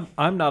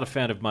not a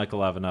fan of Michael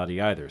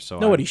Avenatti either. So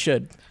nobody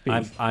should be.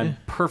 I'm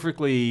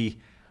perfectly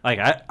like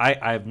I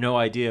have no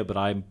idea, but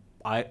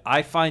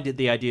I find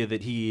the idea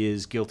that he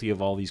is guilty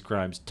of all these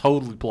crimes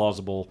totally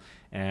plausible.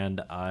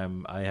 And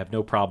I have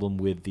no problem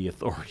with the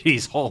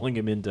authorities hauling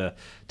him into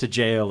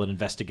jail and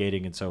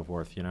investigating and so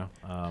forth.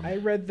 I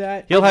read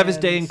that he'll have his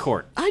day in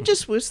court. I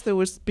just wish there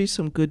would be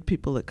some good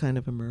people that kind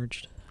of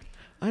emerged.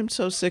 I'm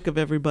so sick of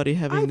everybody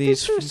having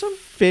these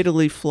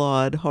fatally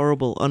flawed,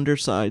 horrible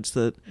undersides.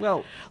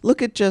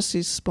 Look at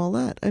Jussie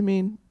Smollett. I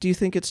mean, do you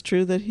think it's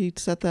true that he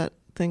set that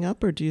thing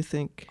up, or do you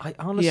think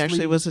he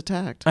actually was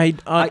attacked?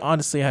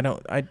 Honestly, I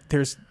don't.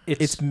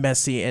 It's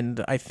messy,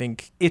 and I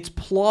think it's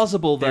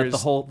plausible that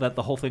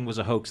the whole thing was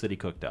a hoax that he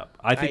cooked up.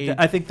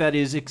 I think that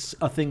is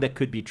a thing that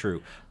could be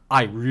true.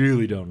 I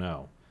really don't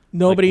know.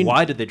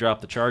 Why did they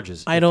drop the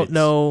charges? I don't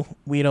know.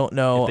 We don't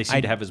know. They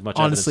seem to have as much.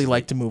 Honestly,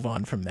 like to move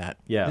on from that.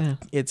 Yeah.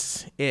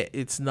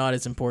 It's not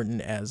as important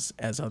as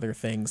other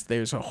things.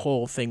 There's a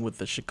whole thing with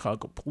the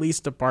Chicago Police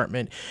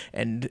Department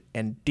and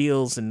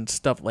deals and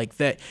stuff like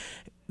that.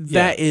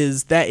 That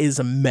is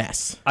a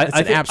mess. It's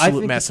an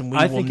absolute mess, and we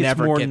will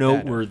never get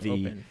noteworthy.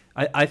 that open.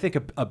 I think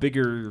a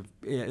bigger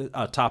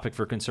topic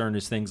for concern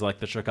is things like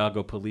the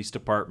Chicago Police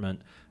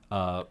Department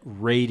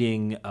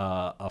raiding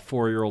a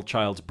 4-year-old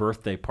child's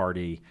birthday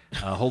party,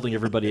 holding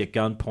everybody at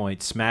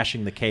gunpoint,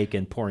 smashing the cake,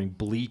 and pouring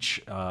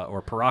bleach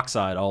or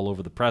peroxide all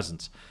over the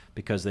presents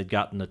because they'd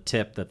gotten a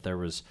tip that there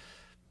was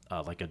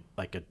like a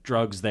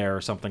drugs there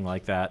or something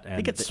like that. And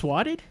they get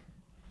swatted?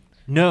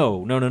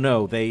 No.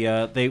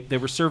 They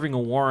were serving a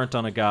warrant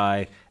on a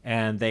guy,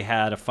 and they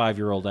had a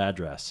 5-year-old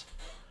address.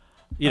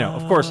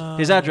 Of course,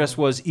 his address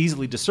was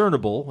easily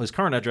discernible. His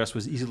current address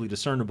was easily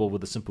discernible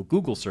with a simple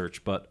Google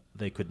search, but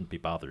they couldn't be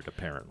bothered,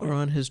 apparently. Or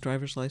on his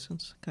driver's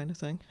license kind of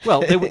thing.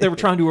 Well, they were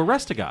trying to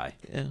arrest a guy.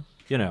 Yeah.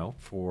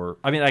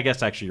 I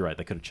guess actually you're right.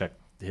 They could have checked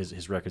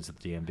his records at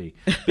the DMV.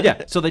 But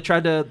yeah, so they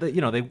tried to,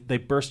 they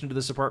burst into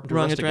this apartment to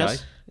arrest a guy.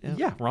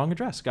 Yeah, wrong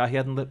address. Guy he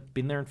hadn't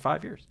been there in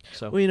 5 years.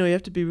 So. Well, you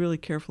have to be really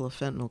careful of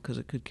fentanyl because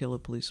it could kill a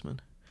policeman.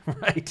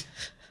 Right.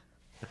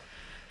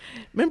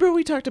 Remember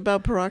we talked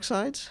about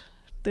peroxides?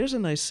 There's a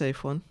nice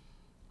safe one.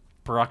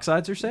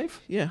 Peroxides are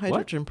safe? Yeah,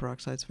 hydrogen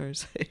peroxide's very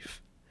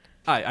safe.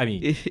 I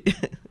mean,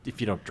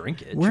 if you don't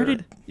drink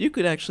it, you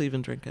could actually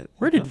even drink it?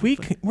 Where did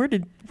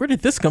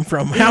this come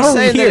from? How are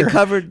we here?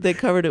 They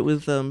covered it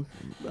with. I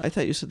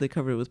thought you said they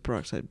covered it with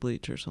peroxide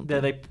bleach or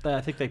something. Yeah,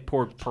 I think they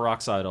poured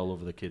peroxide all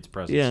over the kids'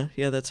 presents.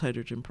 Yeah, that's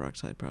hydrogen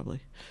peroxide probably.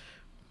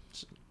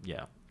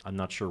 Yeah, I'm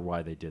not sure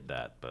why they did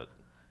that, but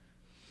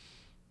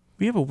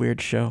we have a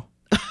weird show.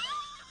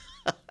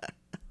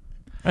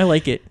 I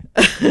like it.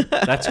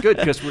 That's good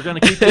because we're going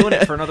to keep doing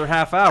it for another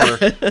half hour.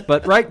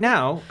 But right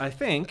now, I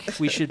think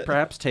we should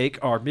perhaps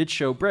take our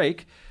mid-show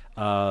break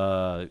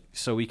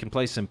so we can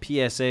play some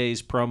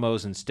PSAs,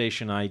 promos, and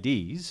station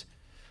IDs.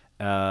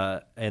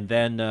 And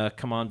then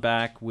come on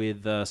back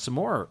with some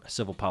more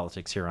civil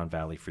politics here on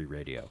Valley Free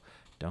Radio.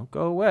 Don't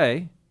go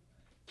away.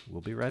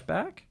 We'll be right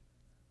back.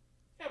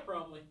 Yeah,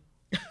 probably.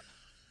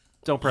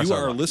 Don't press You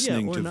are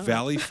listening to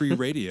Valley Free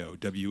Radio,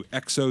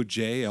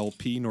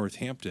 WXOJLP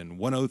Northampton,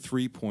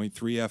 103.3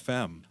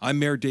 FM. I'm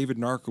Mayor David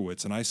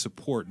Narkowitz, and I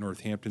support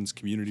Northampton's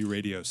community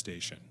radio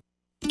station.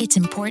 It's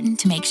important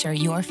to make sure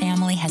your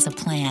family has a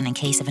plan in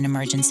case of an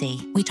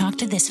emergency. We talked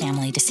to this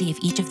family to see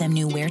if each of them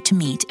knew where to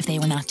meet if they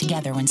were not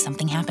together when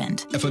something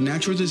happened. If a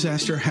natural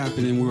disaster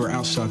happened and we were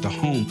outside the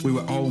home, we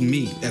would all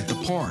meet at the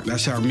park.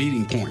 That's our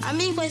meeting point. I'm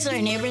meeting place at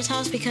our neighbor's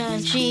house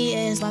because she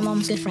is my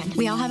mom's good friend.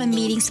 We all have a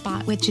meeting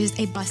spot, which is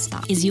a bus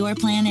stop. Is your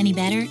plan any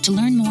better? To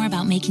learn more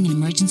about making an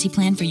emergency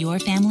plan for your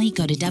family,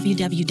 go to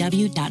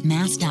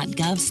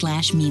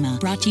www.mass.gov/MEMA.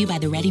 Brought to you by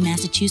the Ready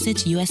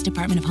Massachusetts, U.S.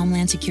 Department of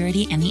Homeland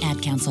Security, and the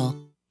Ad Council.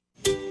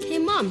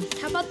 Mom,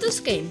 how about this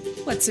game?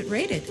 What's it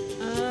rated?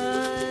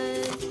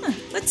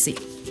 Let's see.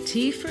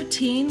 T for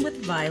teen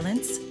with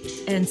violence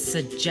and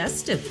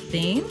suggestive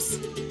themes?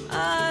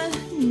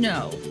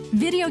 No.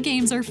 Video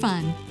games are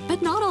fun,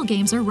 but not all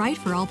games are right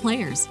for all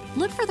players.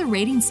 Look for the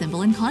rating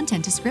symbol in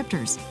content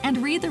descriptors and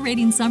read the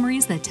rating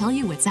summaries that tell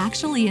you what's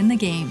actually in the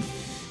game.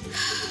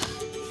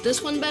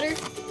 This one better?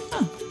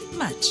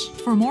 Much.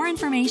 For more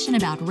information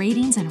about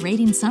ratings and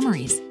rating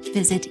summaries,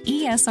 visit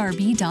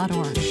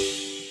esrb.org.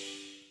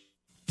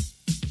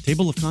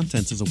 Table of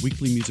Contents is a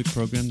weekly music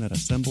program that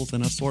assembles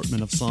an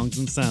assortment of songs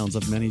and sounds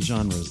of many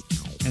genres,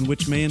 and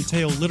which may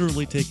entail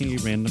literally taking a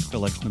random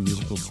collection of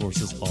musical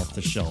sources off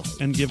the shelf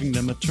and giving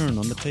them a turn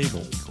on the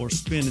table or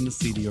spin in the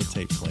CD or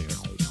tape player.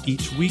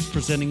 Each week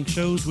presenting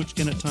shows which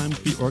can at times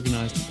be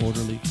organized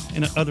orderly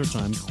and at other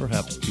times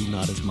perhaps be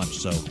not as much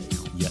so,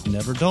 yet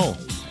never dull.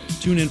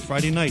 Tune in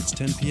Friday nights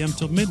 10 p.m.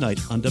 till midnight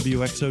on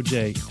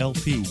WXOJ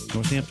LP,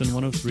 Northampton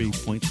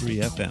 103.3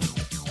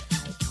 FM.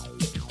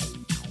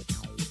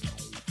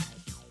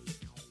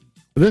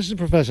 This is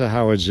Professor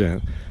Howard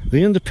Zinn.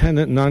 The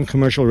independent,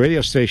 non-commercial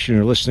radio station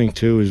you're listening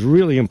to is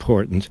really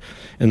important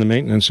in the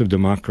maintenance of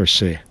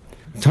democracy.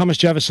 Thomas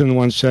Jefferson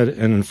once said,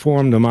 an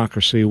informed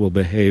democracy will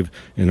behave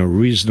in a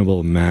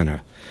reasonable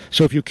manner.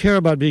 So if you care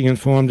about being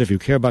informed, if you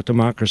care about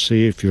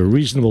democracy, if you're a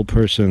reasonable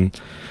person,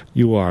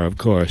 you are, of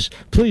course,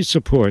 please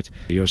support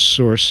your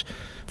source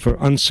for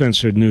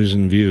uncensored news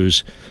and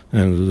views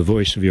and the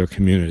voice of your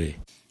community.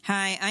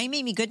 Hi, I'm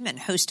Amy Goodman,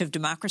 host of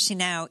Democracy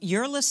Now!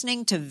 You're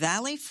listening to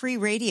Valley Free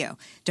Radio,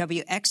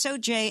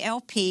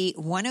 WXOJLP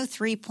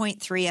 103.3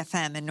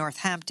 FM in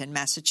Northampton,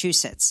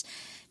 Massachusetts.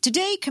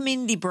 Today,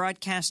 community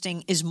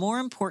broadcasting is more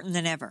important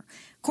than ever.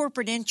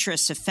 Corporate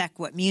interests affect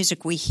what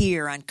music we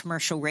hear on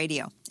commercial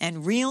radio,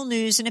 and real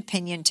news and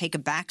opinion take a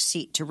back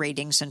seat to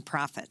ratings and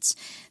profits.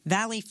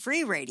 Valley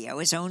Free Radio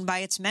is owned by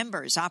its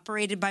members,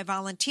 operated by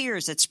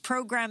volunteers, its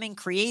programming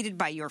created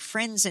by your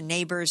friends and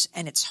neighbors,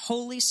 and it's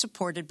wholly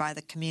supported by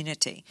the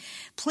community.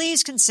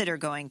 Please consider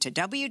going to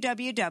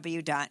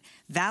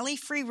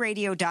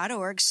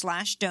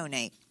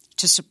www.valleyfreeradio.org/donate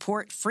to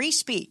support free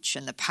speech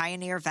in the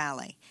Pioneer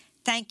Valley.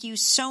 Thank you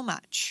so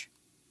much.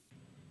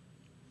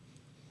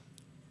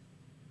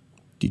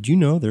 Did you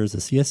know there is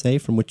a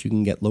CSA from which you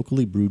can get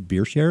locally brewed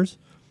beer shares?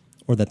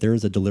 Or that there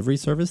is a delivery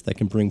service that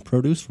can bring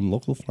produce from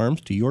local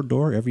farms to your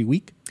door every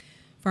week?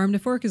 Farm to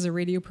Fork is a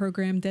radio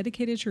program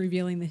dedicated to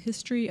revealing the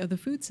history of the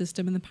food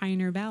system in the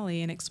Pioneer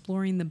Valley and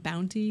exploring the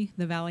bounty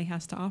the valley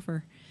has to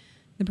offer.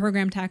 The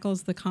program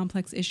tackles the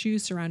complex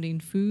issues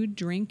surrounding food,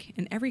 drink,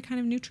 and every kind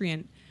of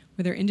nutrient,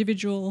 with their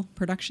individual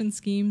production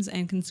schemes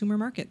and consumer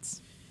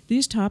markets.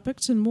 These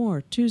topics and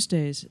more,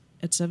 Tuesdays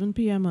at 7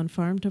 p.m. on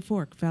Farm to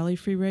Fork, Valley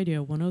Free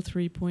Radio,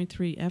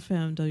 103.3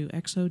 FM,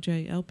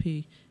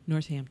 WXOJLP,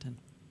 Northampton.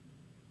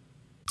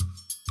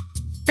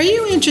 Are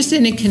you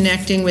interested in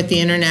connecting with the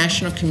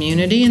international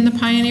community in the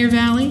Pioneer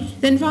Valley?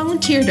 Then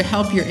volunteer to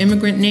help your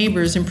immigrant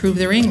neighbors improve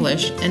their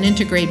English and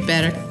integrate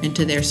better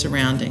into their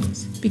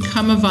surroundings.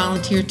 Become a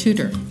volunteer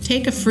tutor.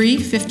 Take a free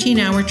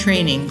 15-hour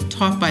training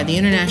taught by the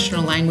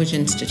International Language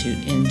Institute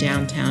in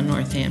downtown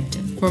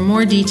Northampton. For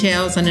more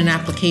details on an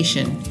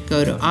application,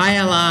 go to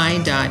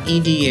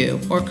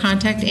ili.edu or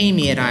contact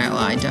Amy at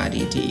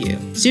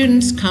ili.edu.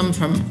 Students come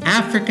from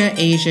Africa,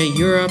 Asia,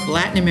 Europe,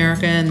 Latin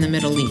America, and the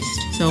Middle East.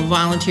 So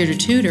volunteer to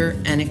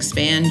tutor and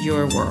expand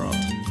your world.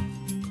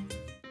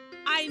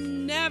 I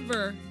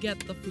never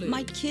get the flu.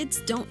 My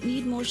kids don't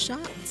need more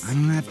shots. I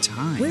don't have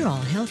time. We're all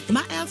healthy.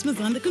 My asthma's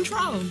under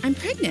control. I'm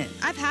pregnant.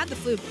 I've had the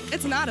flu.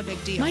 It's not a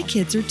big deal. My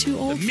kids are too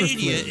old for flu. The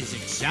media is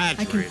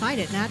exaggerating. I can fight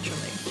it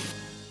naturally.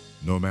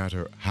 No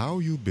matter how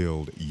you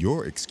build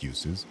your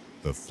excuses,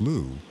 the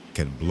flu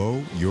can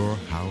blow your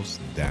house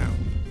down.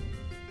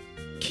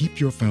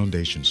 Keep your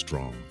foundation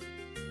strong.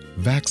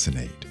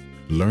 Vaccinate.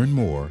 Learn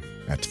more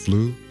at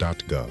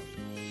flu.gov.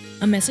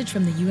 A message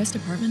from the U.S.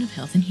 Department of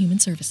Health and Human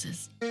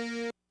Services.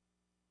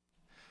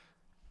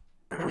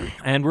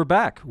 And we're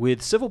back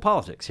with Civil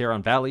Politics here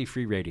on Valley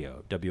Free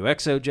Radio,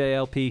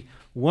 WXOJLP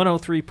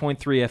 103.3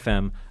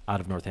 FM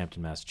out of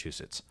Northampton,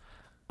 Massachusetts.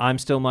 I'm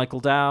still Michael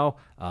Dow.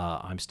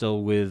 I'm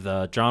still with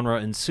Genre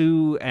and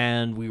Sue,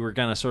 and we were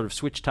going to sort of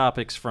switch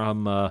topics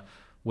from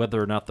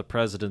whether or not the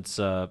president's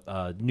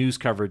news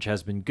coverage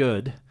has been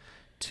good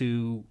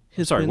to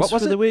what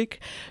was it? The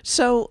week.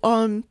 So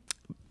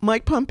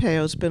Mike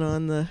Pompeo's been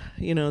on the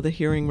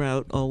hearing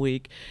route all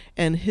week,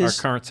 and his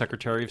our current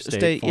Secretary of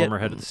State, former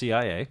head of the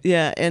CIA.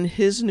 Yeah, and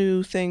his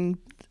new thing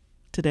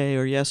today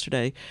or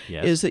yesterday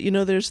is that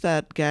there's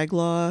that gag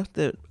law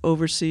that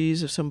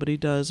oversees if somebody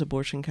does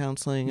abortion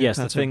counseling. Yes,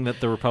 the thing that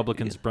the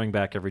Republicans bring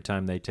back every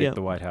time they take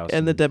the White House,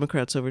 and the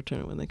Democrats overturn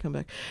it when they come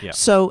back. Yeah.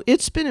 So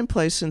it's been in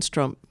place since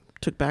Trump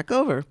took back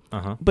over,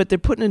 but they're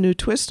putting a new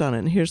twist on it.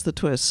 And here's the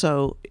twist: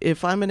 so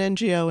if I'm an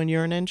NGO and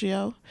you're an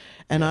NGO,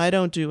 and I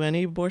don't do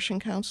any abortion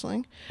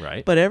counseling,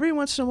 right? But every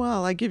once in a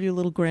while I give you a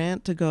little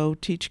grant to go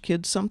teach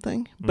kids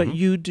something, but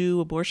you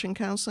do abortion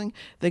counseling,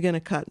 they're going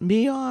to cut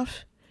me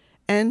off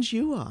and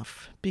you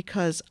off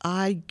because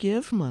I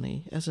give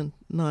money as a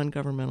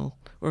non-governmental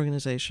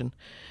organization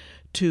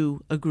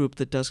to a group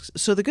that does.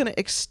 So they're going to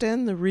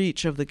extend the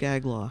reach of the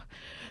gag law.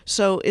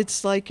 So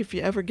it's like if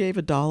you ever gave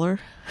 $1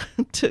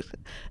 to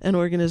an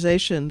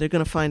organization, they're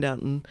going to find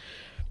out and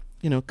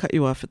cut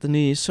you off at the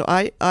knees. So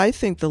I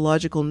think the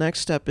logical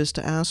next step is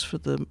to ask for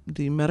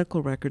the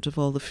medical records of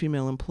all the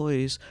female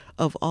employees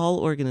of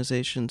all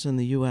organizations in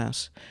the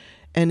U.S.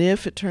 And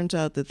if it turns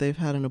out that they've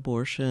had an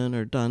abortion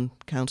or done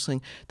counseling,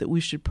 that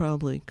we should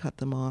probably cut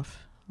them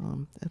off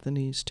at the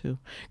knees too.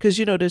 Because,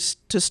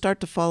 to start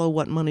to follow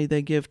what money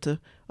they give to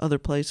other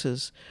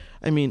places,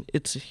 I mean,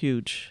 it's a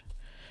huge...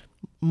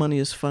 Money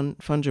is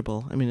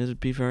fungible. I mean, it would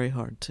be very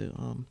hard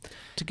to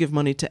give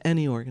money to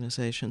any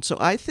organization. So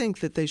I think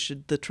that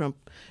the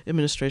Trump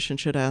administration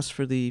should ask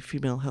for the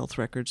female health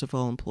records of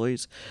all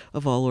employees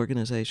of all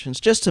organizations,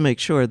 just to make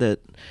sure that,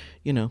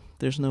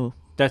 there's no...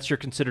 That's your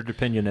considered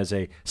opinion as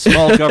a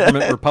small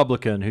government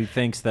Republican who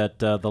thinks that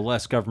the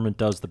less government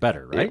does, the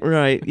better, right?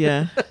 Right,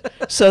 yeah.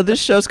 So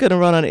this show's going to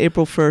run on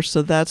April 1st,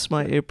 so that's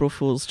my April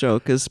Fool's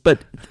joke.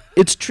 But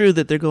it's true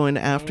that they're going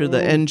after the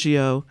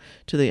NGO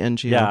to the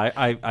NGO.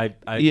 Yeah,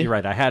 you're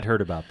right. I had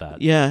heard about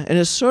that. Yeah, and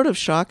it's sort of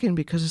shocking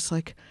because it's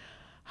like,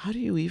 how do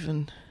you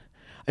even...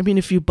 I mean,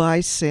 if you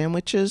buy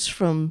sandwiches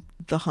from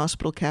the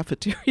hospital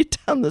cafeteria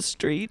down the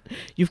street,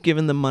 you've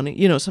given them money.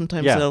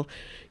 Sometimes they'll,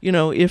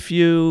 if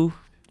you...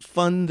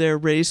 fund their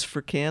race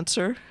for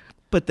cancer,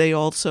 but they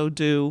also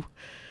do,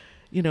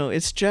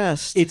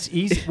 it's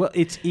easy. Well,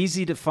 it's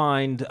easy to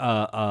find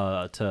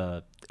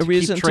to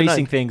keep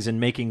tracing things and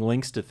making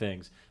links to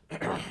things.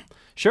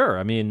 Sure.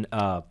 I mean,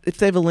 if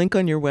they have a link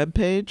on your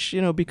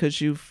webpage,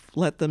 because you've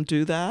let them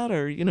do that,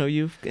 or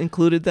you've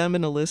included them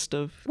in a list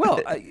of. Well,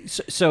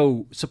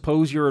 so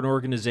suppose you're an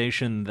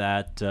organization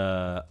that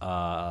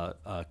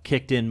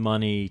kicked in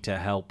money to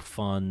help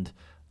fund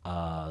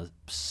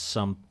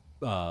some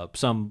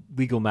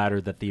legal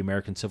matter that the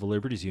American Civil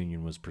Liberties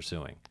Union was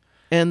pursuing.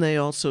 And they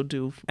also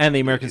do. And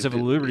the American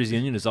Civil Liberties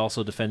Union is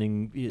also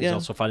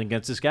also fighting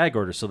against this gag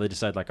order. So they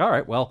decide, like, all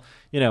right, well,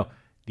 the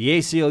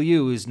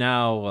ACLU is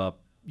now,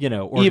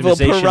 evil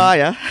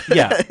pariah.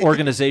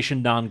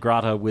 Organization non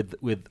grata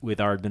with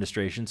our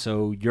administration.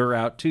 So you're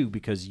out too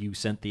because you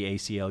sent the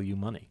ACLU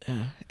money.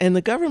 Yeah. And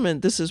the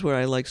government. This is where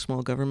I like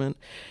small government.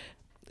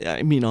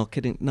 I mean, not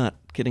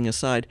kidding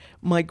aside.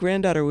 My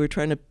granddaughter, we were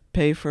trying to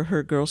pay for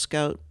her Girl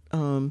Scout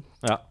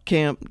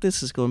camp.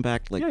 This is going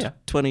back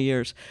 20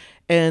 years.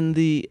 And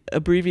the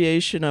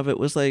abbreviation of it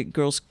was like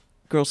Girl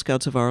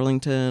Scouts of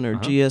Arlington or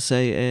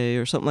GSAA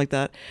or something like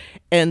that.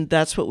 And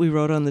that's what we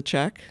wrote on the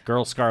check.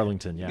 Girl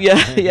Scarlington,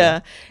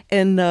 Yeah.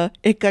 And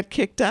it got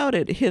kicked out.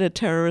 It hit a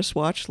terrorist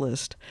watch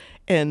list.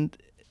 And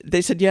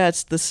they said,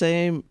 it's the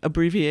same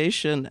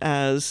abbreviation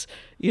as,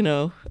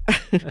 Georgian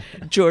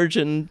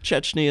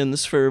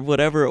Chechnyans for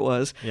whatever it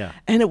was. Yeah.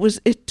 And it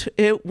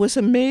was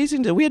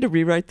amazing that we had to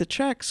rewrite the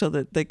check so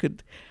that they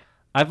could.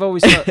 I've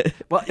always thought,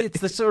 well, it's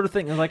the sort of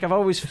thing, like, I've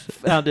always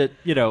found it,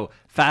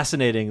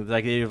 fascinating.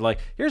 Like, you're like,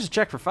 here's a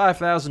check for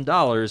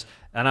 $5,000,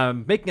 and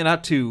I'm making it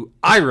out to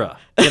IRA,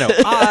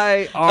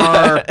 IRA.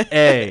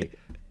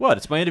 What?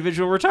 It's my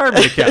individual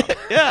retirement account.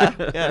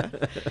 Yeah,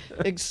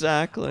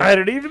 exactly. I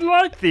don't even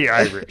like the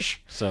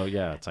Irish. So,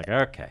 yeah, it's like,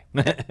 okay.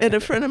 And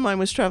a friend of mine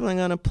was traveling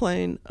on a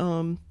plane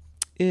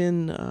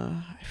in,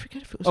 I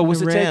forget if it was in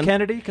was Iran. it Ted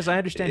Kennedy? Because I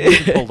understand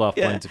he's been pulled off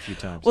planes a few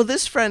times. Well,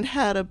 this friend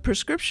had a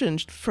prescription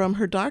from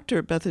her doctor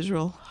at Beth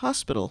Israel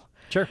Hospital.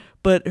 Sure.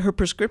 But her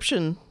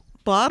prescription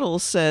bottle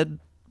said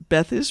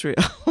Beth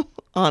Israel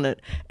on it.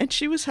 And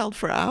she was held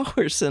for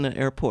hours in an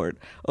airport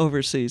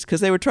overseas because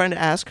they were trying to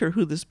ask her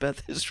who this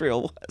Beth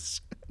Israel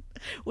was.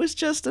 It was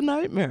just a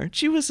nightmare.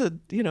 She was a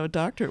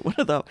doctor at one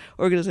of the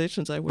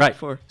organizations I worked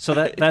for. So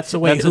that's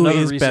wait, that's who another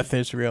is reason. Beth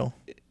Israel?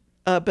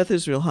 Beth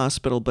Israel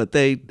Hospital, but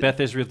Beth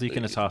Israel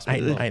Deaconess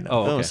Hospital. I know.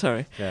 Oh, okay. Oh,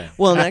 sorry. Yeah.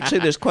 Well, and actually,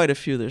 there's quite a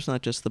few. There's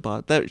not just the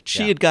Boston.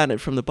 She had gotten it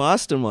from the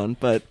Boston one,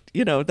 but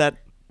that.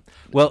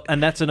 Well,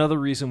 and that's another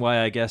reason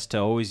why I guess to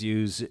always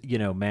use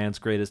man's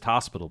greatest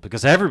hospital,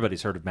 because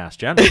everybody's heard of Mass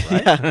General,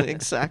 right? Yeah,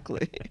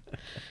 exactly.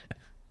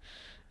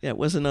 Yeah, it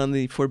wasn't on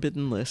the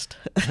forbidden list.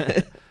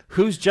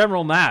 Who's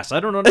General Mass? I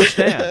don't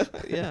understand.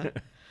 Yeah.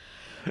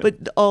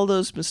 But all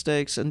those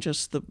mistakes and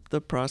just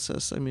the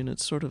process, I mean,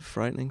 it's sort of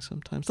frightening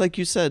sometimes. Like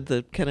you said,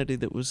 the Kennedy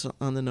that was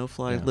on the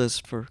no-fly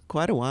list for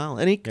quite a while.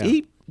 And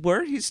he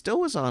still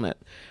was on it.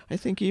 I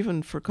think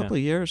even for a couple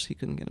of years he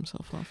couldn't get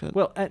himself off it.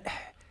 Well,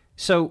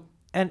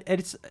 and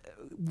it's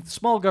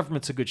small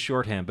government's a good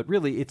shorthand, but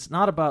really it's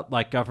not about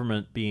like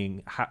government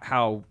being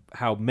how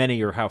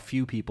many or how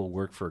few people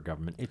work for a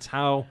government. It's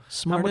how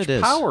much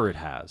power it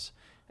has.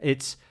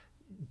 It's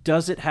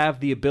does it have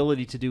the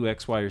ability to do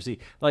X, Y, or Z?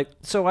 Like,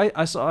 so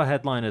I saw a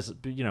headline as,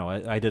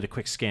 I did a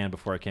quick scan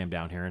before I came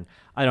down here, and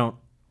I don't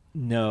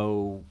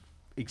know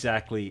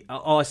exactly.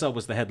 All I saw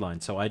was the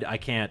headline, so I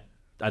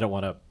don't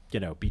want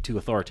to, be too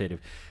authoritative.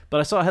 But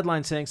I saw a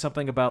headline saying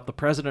something about the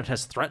president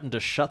has threatened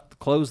to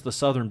close the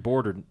southern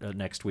border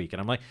next week.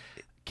 And I'm like,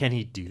 can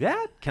he do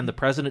that? Can the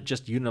president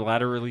just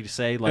unilaterally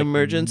say, like,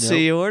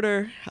 emergency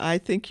order? I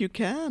think you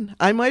can.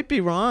 I might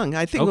be wrong.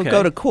 I think we'll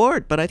go to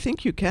court, but I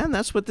think you can.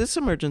 That's what this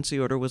emergency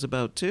order was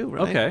about too,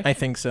 right? Okay. I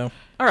think so.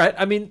 All right.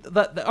 I mean,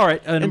 all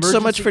right. And so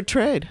much for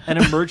trade. An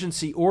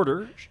emergency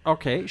order.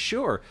 Okay,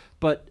 sure.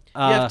 But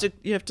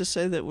you have to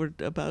say that we're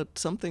about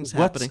something's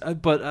happening.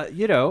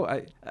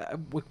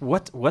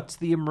 What's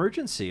the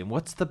emergency, and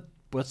what's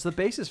the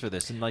basis for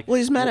this? And well,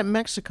 he's mad at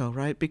Mexico,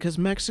 right? Because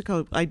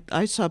Mexico,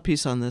 I saw a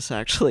piece on this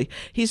actually.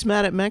 He's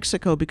mad at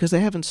Mexico because they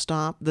haven't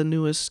stopped the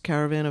newest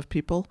caravan of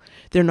people.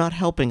 They're not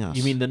helping us.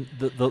 You mean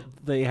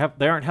they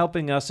aren't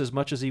helping us as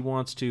much as he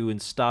wants to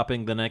in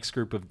stopping the next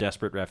group of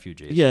desperate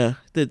refugees? Yeah,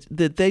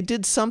 that they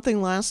did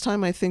something last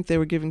time. I think they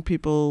were giving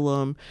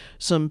people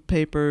some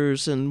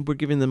papers and were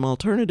giving them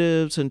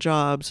alternatives and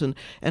jobs, and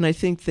I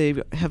think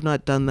they have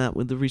not done that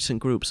with the recent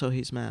group. So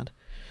he's mad.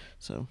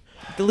 So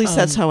at least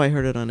that's how I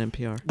heard it on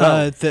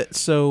NPR.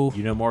 So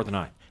you know more than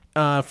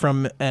I.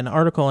 From an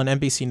article on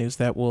NBC News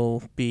that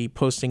we'll be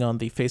posting on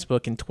the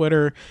Facebook and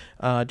Twitter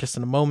just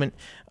in a moment.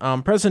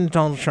 President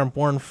Donald Trump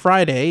warned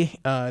Friday.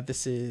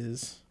 That's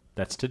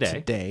today.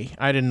 Today.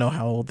 I didn't know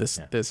how old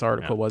this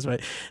article was,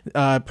 but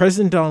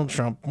President Donald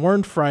Trump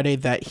warned Friday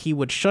that he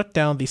would shut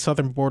down the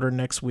southern border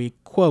next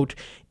week, quote,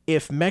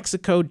 if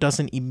Mexico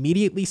doesn't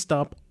immediately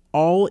stop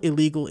all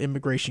illegal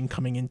immigration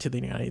coming into the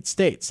United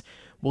States.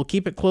 We'll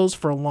keep it closed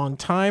for a long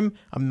time.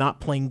 I'm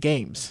not playing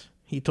games,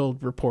 he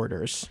told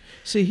reporters.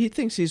 See, he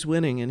thinks he's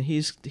winning, and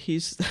he's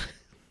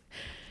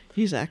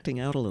acting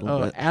out a little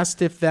bit. Asked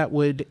if that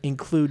would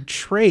include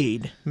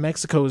trade,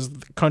 Mexico is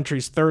the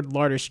country's third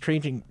largest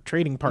trading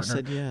partner.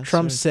 Said, yeah,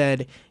 Trump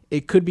said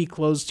it could be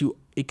closed to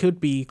it could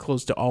be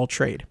closed to all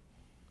trade.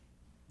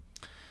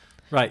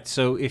 Right.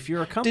 So if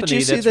you're a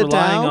company that's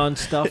relying on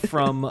stuff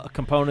from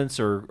components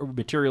or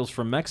materials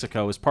from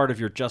Mexico as part of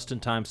your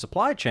just-in-time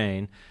supply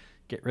chain,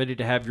 get ready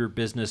to have your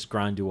business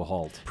grind to a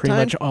halt. Pretty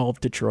much all of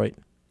Detroit.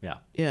 Yeah.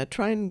 Yeah.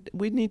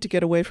 We need to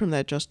get away from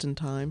that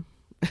just-in-time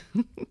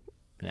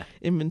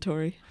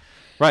inventory.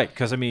 Right,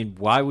 because I mean,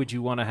 why would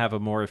you want to have a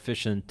more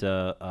efficient,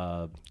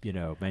 manufacturing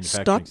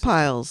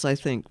stockpiles? system? I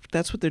think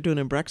that's what they're doing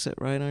in Brexit,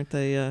 right? Aren't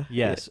they?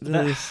 Yes,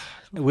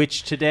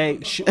 which today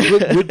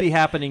would be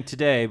happening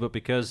today, but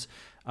because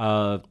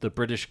the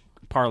British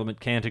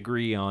Parliament can't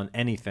agree on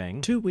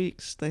anything, 2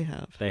 weeks they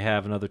have. They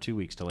have another 2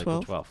 weeks till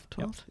April 12th. 12th.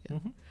 Yep. Yeah.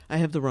 Mm-hmm. I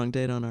have the wrong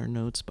date on our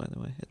notes, by the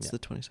way. It's the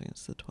 22nd.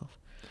 It's the 12th.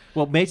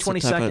 Well, May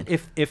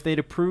 22nd. If they'd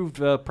approved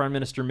Prime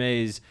Minister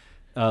May's.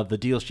 The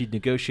deal she'd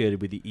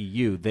negotiated with the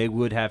EU, they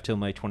would have till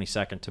May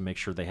 22nd to make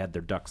sure they had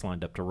their ducks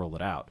lined up to roll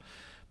it out.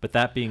 But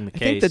that being the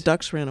case... I think the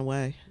ducks ran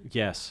away.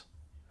 Yes.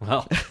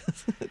 Well...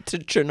 to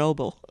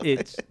Chernobyl.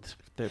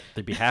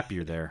 They'd be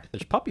happier there.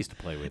 There's puppies to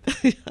play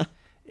with. Yeah.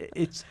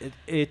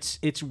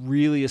 It's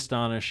really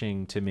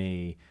astonishing to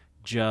me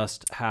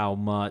just how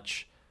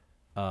much...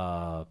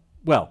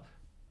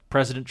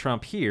 President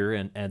Trump here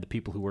and the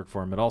people who work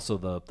for him, and also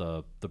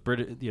the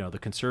British, the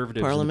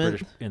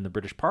conservatives in the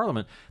British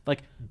Parliament,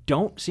 like,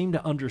 don't seem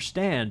to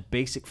understand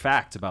basic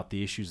facts about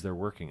the issues they're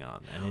working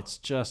on, and it's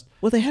just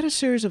they had a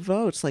series of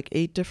votes, like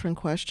 8 different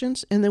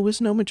questions, and there was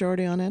no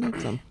majority on any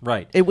of them.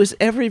 Right. It was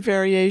every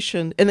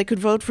variation, and they could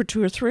vote for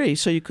 2 or 3,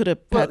 so you could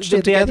have patched it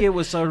the together. idea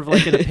was sort of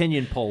like an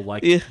opinion poll,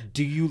 like,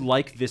 do you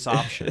like this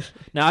option?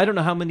 Now, I don't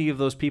know how many of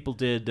those people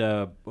did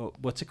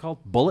what's it called,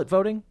 bullet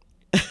voting.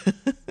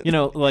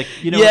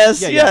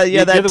 Yes,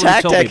 that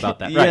tactic. Told me about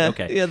that. Right,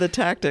 okay. Yeah, the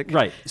tactic.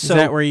 Right. So is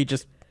that where you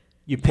just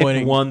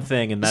pick one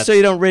thing and that's so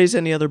you don't raise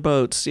any other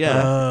boats.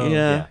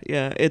 Yeah.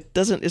 It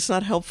doesn't. It's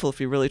not helpful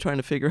if you're really trying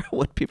to figure out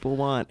what people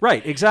want.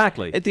 Right.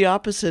 Exactly. The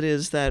opposite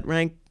is that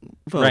ranked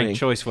voting. Ranked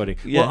choice voting.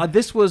 Yeah. Well,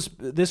 this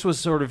was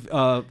sort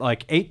of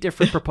like 8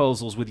 different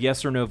proposals with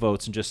yes or no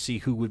votes, and just see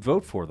who would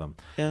vote for them.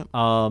 Yeah.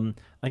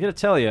 I got to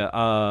tell you,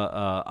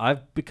 I'm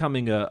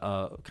becoming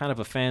a kind of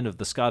a fan of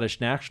the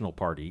Scottish National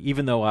Party,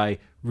 even though I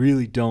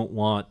really don't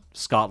want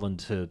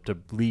Scotland to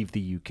leave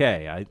the UK.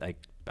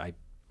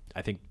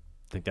 I think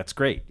that's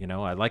great.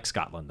 I like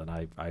Scotland, and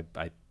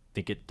I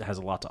think it has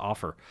a lot to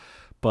offer.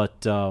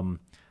 But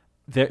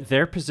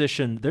their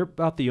position, they're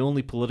about the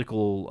only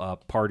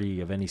political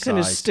party of any size kind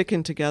of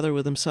sticking together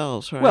with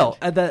themselves, right? Well,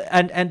 and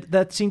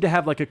that seemed to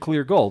have like a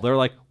clear goal. They're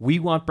like, we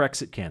want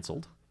Brexit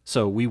canceled.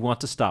 So we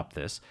want to stop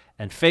this,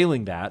 and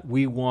failing that,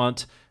 we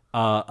want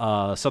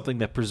something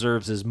that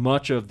preserves as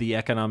much of the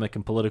economic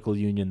and political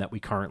union that we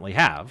currently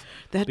have.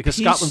 Because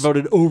Scotland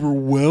voted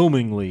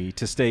overwhelmingly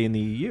to stay in the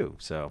EU.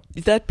 So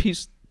that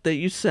piece that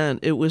you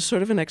sent, it was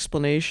sort of an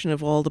explanation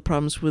of all the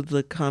problems with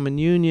the common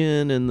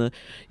union and the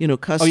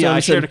customs. Oh yeah, I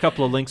shared a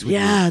couple of links with you.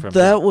 Yeah,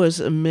 that was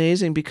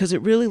amazing because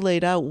it really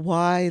laid out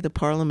why the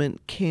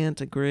Parliament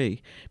can't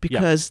agree,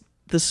 because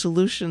the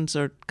solutions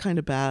are kind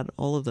of bad,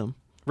 all of them.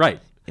 Right.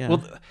 Yeah.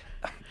 Well,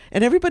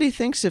 and everybody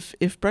thinks if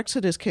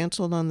Brexit is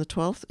canceled on the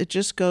 12th, it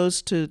just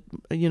goes to,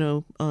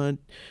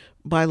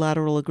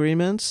 bilateral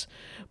agreements.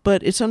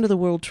 But it's under the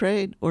World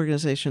Trade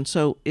Organization,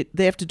 so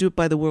they have to do it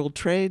by the World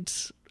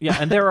Trades. Yeah,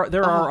 and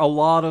there are a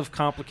lot of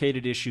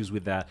complicated issues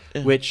with that,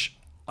 which,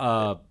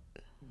 we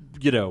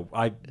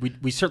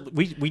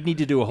need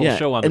to do a whole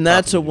show on. And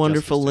that's a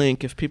wonderful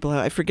link. If people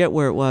I forget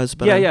where it was,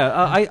 but I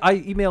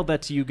emailed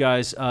that to you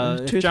guys.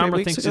 If John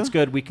thinks it's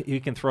good, he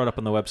can throw it up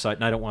on the website,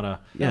 and I don't want to.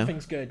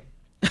 Nothing's good.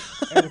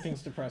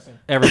 Everything's depressing.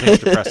 Everything's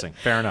depressing.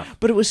 Fair enough.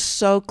 But it was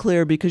so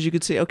clear because you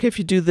could see, okay, if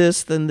you do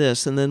this, then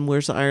this, and then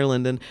where's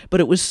Ireland? But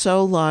it was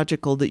so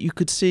logical that you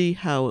could see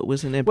how it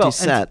was an empty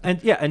set.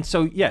 And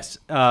so yes,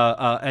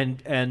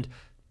 and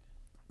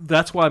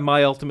that's why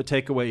my ultimate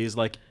takeaway is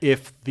like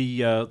if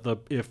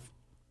if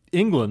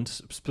England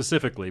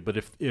specifically, but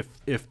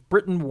if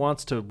Britain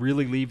wants to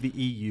really leave the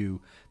EU,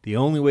 the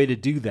only way to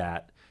do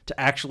that, to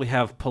actually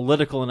have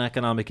political and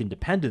economic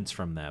independence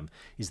from them,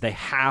 is they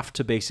have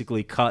to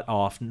basically cut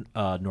off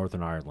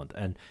Northern Ireland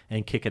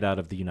and kick it out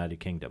of the United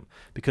Kingdom,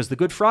 because the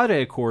Good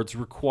Friday Accords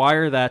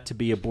require that to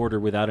be a border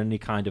without any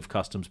kind of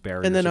customs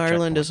barriers. And then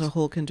Ireland as a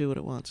whole can do what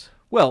it wants.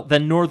 Well,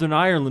 then Northern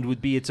Ireland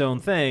would be its own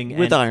thing.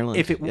 With Ireland.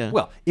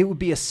 It would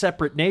be a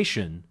separate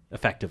nation,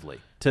 effectively,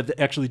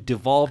 to actually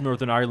devolve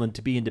Northern Ireland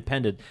to be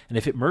independent. And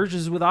if it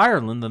merges with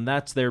Ireland, then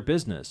that's their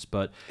business.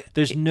 But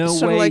there's no way...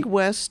 Sort of like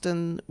West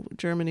and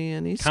Germany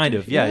and East. Kind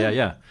of,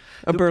 yeah.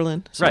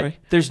 Berlin, sorry. Right.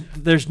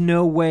 There's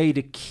no way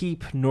to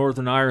keep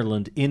Northern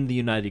Ireland in the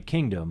United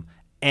Kingdom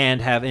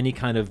and have any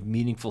kind of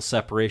meaningful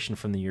separation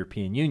from the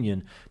European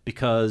Union,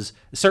 because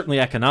certainly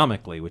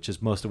economically, which is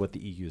most of what the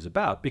EU is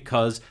about,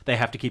 because they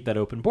have to keep that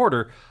open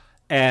border.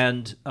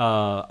 And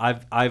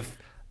I've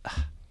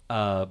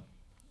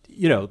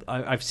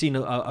seen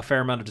a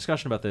fair amount of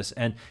discussion about this,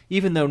 and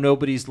even though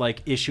nobody's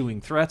like issuing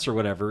threats or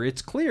whatever,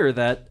 it's clear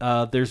that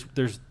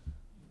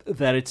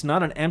that it's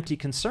not an empty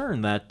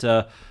concern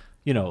that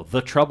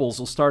the troubles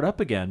will start up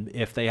again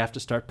if they have to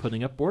start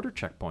putting up border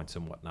checkpoints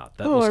and whatnot.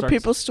 Are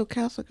people still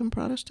Catholic and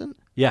Protestant?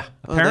 Yeah,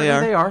 apparently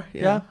they are.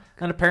 Yeah. Yeah,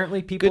 and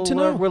apparently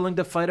people are willing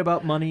to fight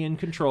about money and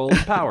control and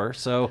power.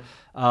 So,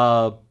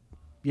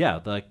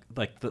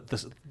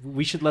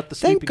 we should let the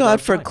thank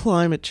God for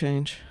climate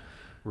change.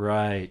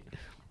 Right.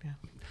 Yeah.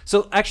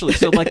 So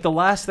the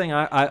last thing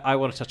I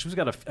want to touch. We've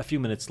got a few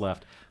minutes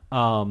left.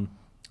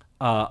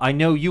 I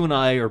know you and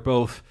I are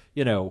both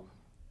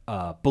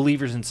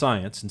believers in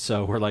science, and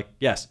so we're like,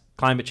 yes,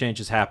 climate change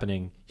is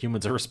happening.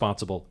 Humans are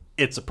responsible.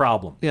 It's a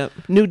problem. Yeah,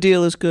 New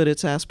Deal is good.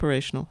 It's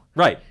aspirational.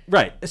 Right.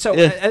 So,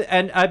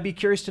 and I'd be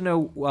curious to know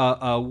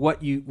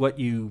what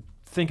you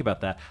think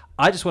about that.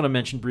 I just want to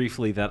mention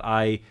briefly that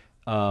I've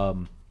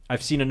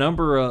seen a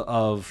number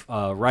of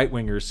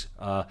right-wingers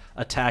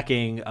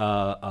attacking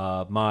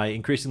my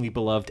increasingly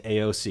beloved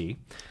AOC.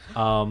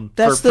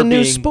 That's the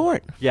new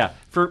sport. Yeah,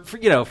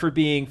 for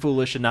being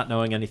foolish and not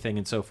knowing anything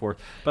and so forth.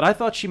 But I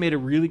thought she made a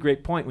really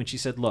great point when she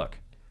said, look,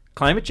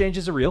 climate change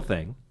is a real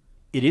thing.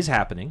 It is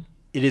happening.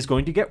 It is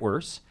going to get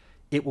worse.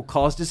 It will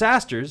cause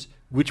disasters,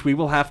 which we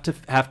will have to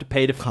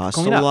pay to cost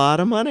a lot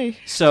of money.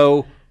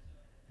 So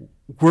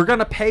we're going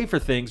to pay for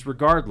things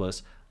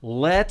regardless.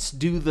 Let's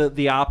do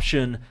the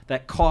option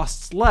that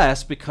costs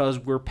less because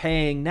we're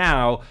paying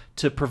now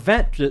to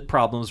prevent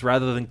problems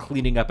rather than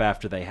cleaning up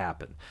after they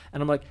happen.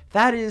 And I'm like,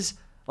 that is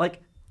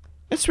like...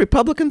 It's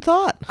Republican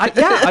thought.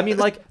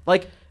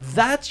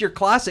 That's your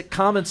classic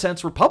common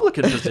sense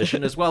Republican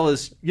position as well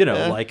as,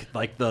 like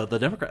the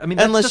Democrat. I mean,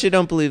 unless you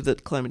don't believe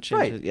that climate change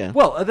right. is, yeah.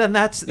 Well, then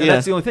that's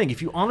the only thing.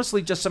 If you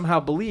honestly just somehow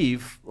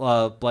believe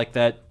like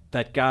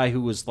that guy who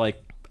was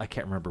like, I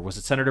can't remember, was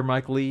it Senator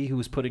Mike Lee who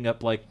was putting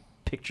up like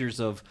pictures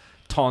of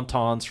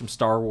Tauntauns from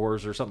Star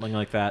Wars or something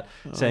like that,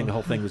 saying the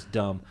whole thing was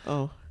dumb.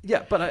 Oh,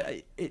 yeah,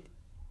 but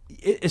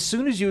as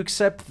soon as you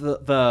accept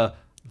the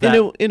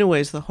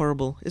Inouye's the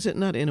horrible. Is it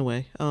not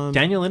Inouye?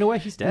 Daniel Inouye,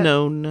 he's dead.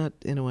 No, not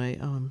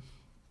Inouye.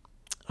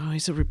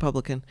 He's a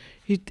Republican.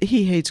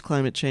 He hates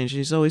climate change.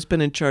 He's always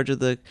been in charge of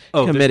the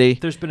committee.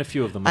 There's been a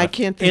few of them. I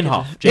can't think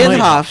Inhofe.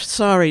 Inhofe.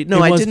 Sorry, no,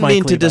 I didn't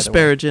mean to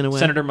disparage Inouye.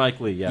 Senator Mike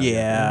Lee.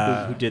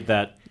 Yeah. Who did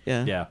that?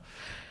 Yeah.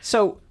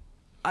 So,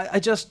 I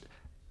just.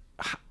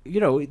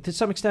 To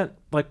some extent,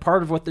 like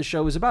part of what this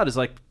show is about is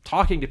like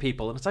talking to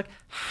people, and it's like,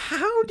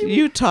 how do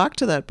you talk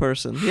to that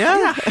person?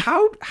 Yeah.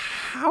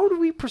 How do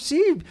we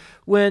proceed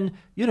when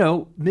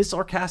Miss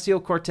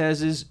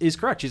Ocasio-Cortez is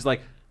correct? She's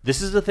like,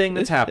 this is the thing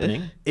that's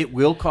happening. It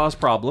will cause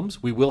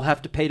problems. We will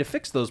have to pay to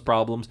fix those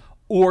problems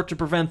or to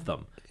prevent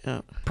them.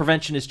 Yeah.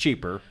 Prevention is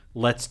cheaper.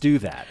 Let's do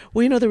that.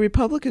 Well, the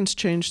Republicans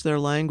changed their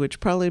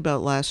language probably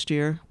about last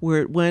year, where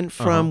it went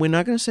from, we're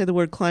not going to say the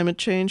word climate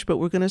change, but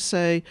we're going to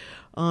say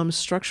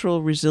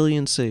structural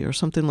resiliency or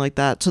something like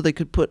that, so they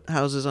could put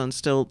houses on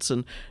stilts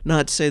and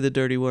not say the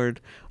dirty word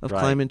of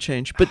climate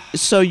change. But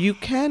so you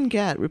can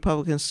get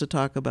Republicans to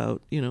talk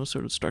about,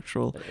 sort of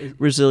structural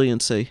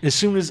resiliency. As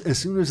soon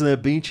as their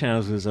beach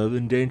houses are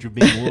in danger of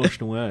being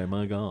washed away,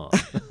 my God.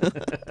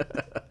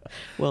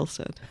 Well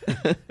said.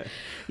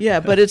 Yeah,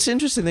 but it's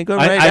interesting. They go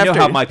right after. I know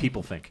how my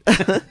people think.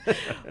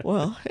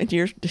 Well, and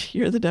you're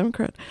the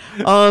Democrat.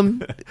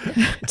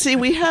 See,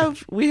 we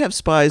have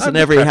spies in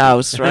every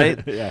house, right?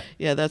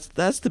 Yeah,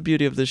 that's the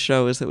beauty of this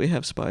show, is that we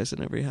have spies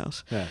in every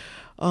house. Yeah.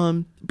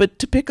 But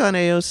to pick on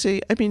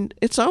AOC, I mean,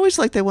 it's always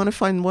like they want to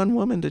find one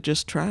woman to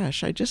just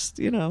trash. I just,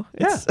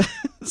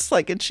 it's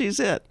like, and she's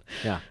it.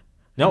 Yeah.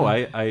 No,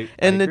 I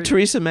and agree.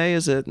 Theresa May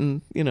is it,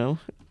 and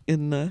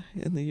in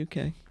the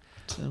UK.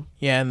 So.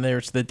 Yeah, and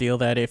there's the deal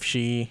that if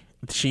she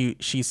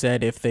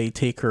said if they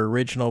take her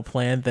original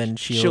plan, then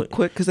she'll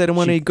quit because they don't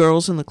want any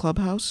girls in the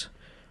clubhouse.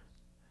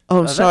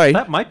 Oh, sorry.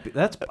 That might be.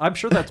 I'm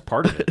sure that's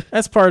part of it.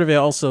 That's part of it.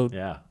 Also,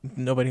 yeah.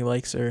 Nobody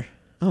likes her.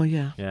 Oh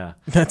yeah. Yeah.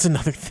 That's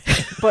another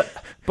thing.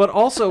 But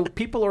also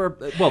people are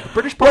the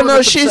British Parliament.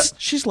 Well, no,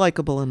 she's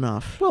likable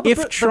enough. Well,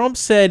 if Trump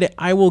said,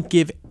 "I will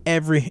give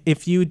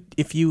if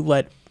you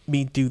let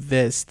me do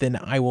this, then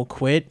I will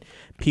quit,"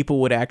 people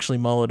would actually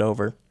mull it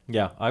over.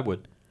 Yeah, I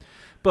would.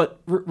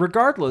 But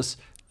regardless,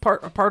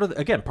 part of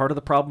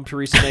the problem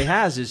Theresa May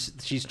has is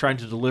she's trying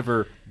to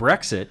deliver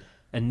Brexit,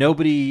 and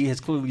nobody has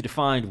clearly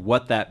defined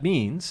what that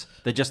means.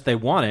 They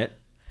want it,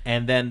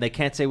 and then they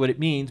can't say what it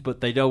means,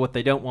 but they know what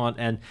they don't want,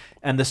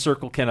 and the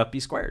circle cannot be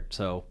squared.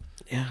 So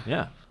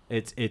yeah,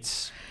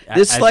 it's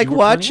like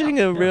watching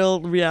a real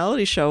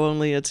reality show.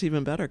 Only it's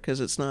even better because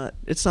it's not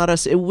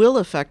us. It will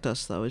affect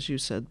us though, as you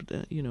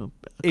said.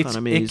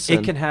 Economies.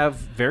 It can have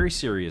very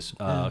serious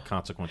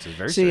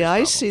consequences.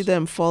 I see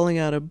them falling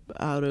out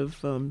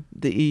of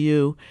the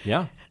EU.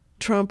 Yeah,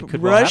 Trump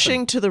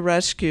rushing to the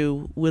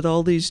rescue with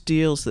all these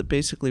deals that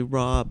basically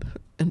rob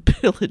and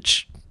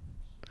pillage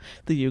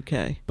the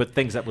UK. But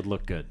things that would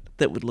look good.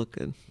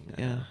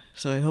 Yeah.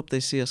 So I hope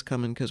they see us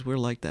coming because we're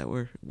like that.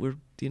 We're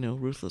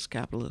ruthless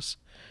capitalists.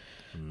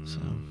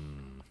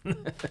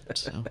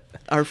 So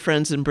our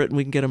friends in Britain,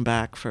 we can get them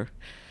back for.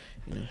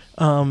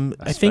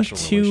 I think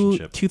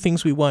two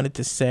things we wanted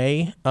to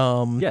say.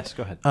 Yes,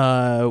 go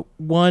ahead.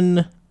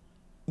 One,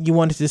 you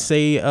wanted to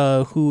say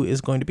who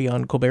is going to be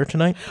on Colbert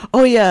tonight?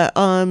 Oh, yeah.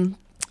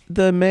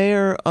 The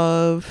mayor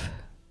of...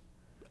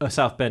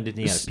 South Bend,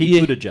 Indiana.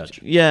 Pete Buttigieg.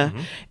 Yeah.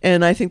 Mm-hmm.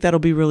 And I think that'll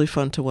be really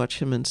fun to watch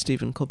him and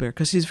Stephen Colbert,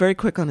 because he's very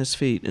quick on his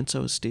feet, and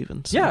so is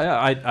Stephen. So.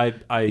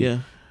 Yeah.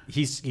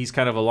 He's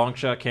kind of a long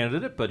shot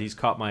candidate, but he's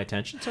caught my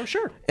attention, so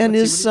sure. And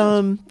his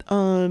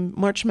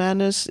March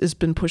Madness has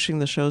been pushing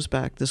the shows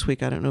back this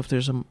week. I don't know if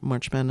there's a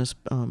March Madness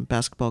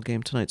basketball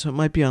game tonight, so it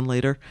might be on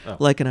later,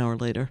 like an hour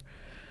later.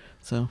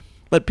 So,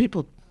 but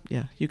people,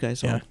 you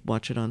guys all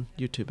watch it on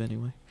YouTube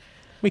anyway.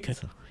 We could.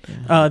 So,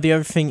 yeah. The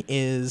other thing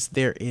is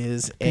there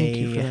is Thank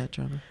you for that,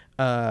 John.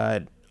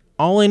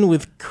 All In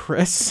with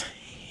Chris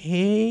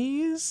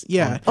Hayes.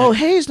 Yeah. Oh,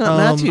 Hayes, not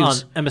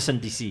Matthews. On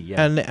MSNBC,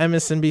 yeah. And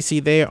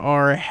MSNBC, they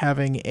are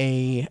having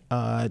a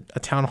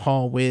town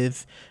hall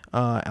with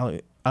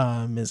Ms.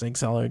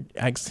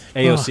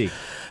 AOC.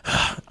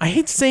 I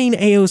hate saying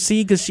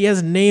AOC because she has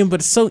a name,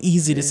 but it's so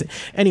easy to say.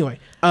 Anyway,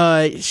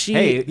 she...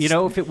 Hey,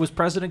 if it was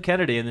President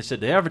Kennedy and they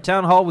said they have a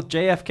town hall with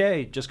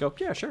JFK, just go,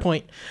 yeah, sure.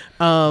 Point.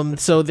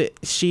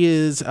 She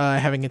is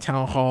having a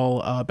town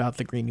hall about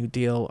the Green New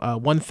Deal.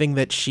 One thing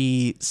that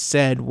she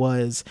said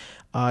was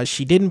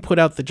she didn't put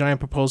out the giant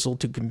proposal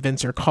to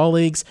convince her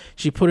colleagues.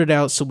 She put it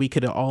out so we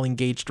could all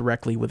engage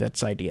directly with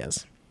its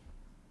ideas.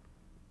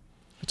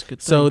 That's a good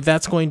thing. So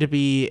that's going to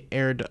be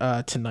aired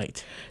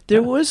tonight.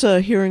 There was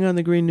a hearing on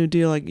the Green New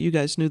Deal. Like you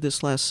guys knew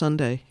this last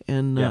Sunday,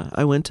 and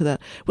I went to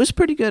that. It was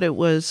pretty good. It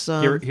was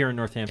here in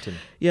Northampton.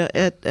 Yeah,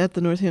 at the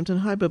Northampton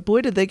High. But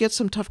boy, did they get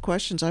some tough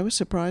questions. I was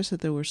surprised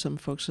that there were some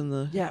folks in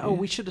the... Yeah,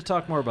 we should have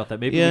talked more about that.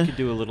 Maybe we could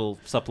do a little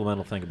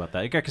supplemental thing about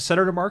that. Because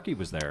Senator Markey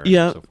was there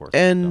and so forth.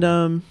 And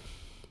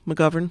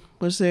McGovern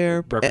was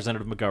there.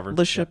 Representative McGovern.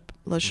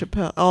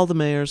 LaChapelle, all the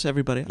mayors,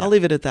 everybody. I'll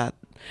leave it at that.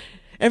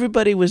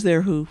 Everybody was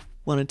there who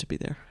wanted to be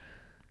there.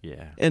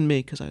 Yeah. And me,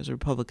 because I was a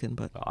Republican,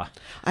 but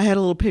I had a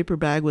little paper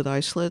bag with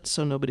eye slits,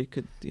 so nobody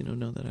could,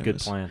 know that I was... Good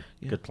plan.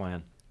 Yeah. Good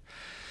plan.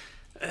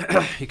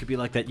 You could be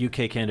like that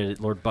UK candidate,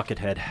 Lord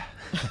Buckethead.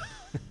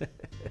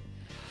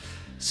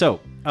 So...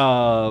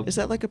 is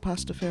that like a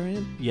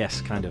pastafarian?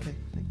 Yes, kind of. Okay,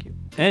 thank you.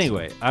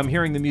 Anyway, I'm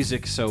hearing the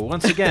music, so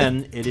once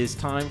again, it is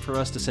time for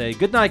us to say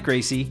good night,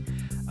 Gracie.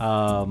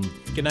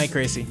 Good night,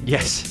 Gracie.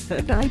 Yes.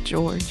 Good night,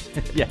 George.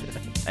 Yeah,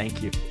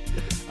 thank you.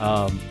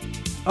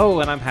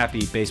 And I'm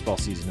happy baseball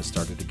season has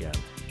started again,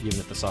 even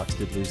if the Sox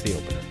did lose the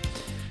opener.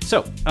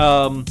 So,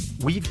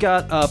 we've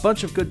got a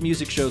bunch of good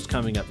music shows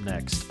coming up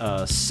next.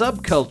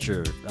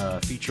 Subculture,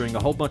 featuring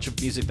a whole bunch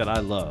of music that I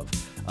love,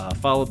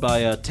 followed by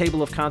a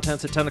table of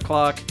contents at 10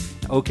 o'clock,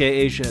 OK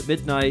Asia at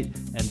midnight,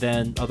 and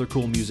then other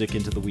cool music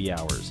into the wee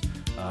hours.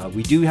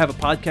 We do have a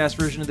podcast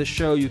version of this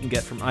show you can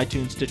get from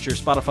iTunes, Stitcher,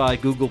 Spotify,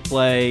 Google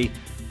Play,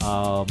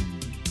 the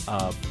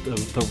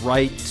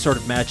right sort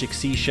of magic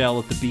seashell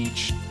at the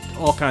beach,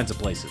 all kinds of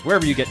places,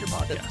 wherever you get your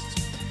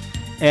podcasts.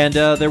 And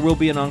there will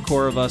be an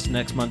encore of us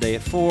next Monday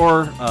at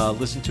 4.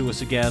 Listen to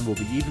us again. We'll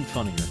be even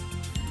funnier,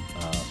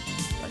 I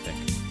think.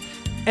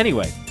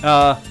 Anyway,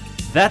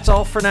 that's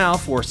all for now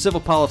for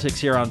Civil Politics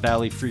here on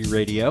Valley Free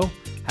Radio.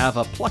 Have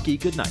a plucky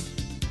good night.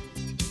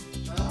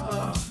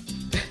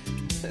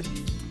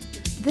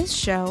 This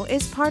show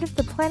is part of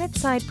the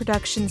PlanetSide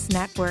Productions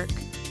Network.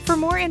 For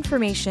more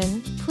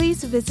information,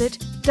 please visit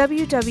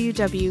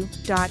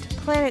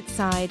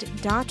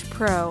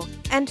www.planetside.pro,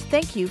 and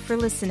thank you for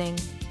listening.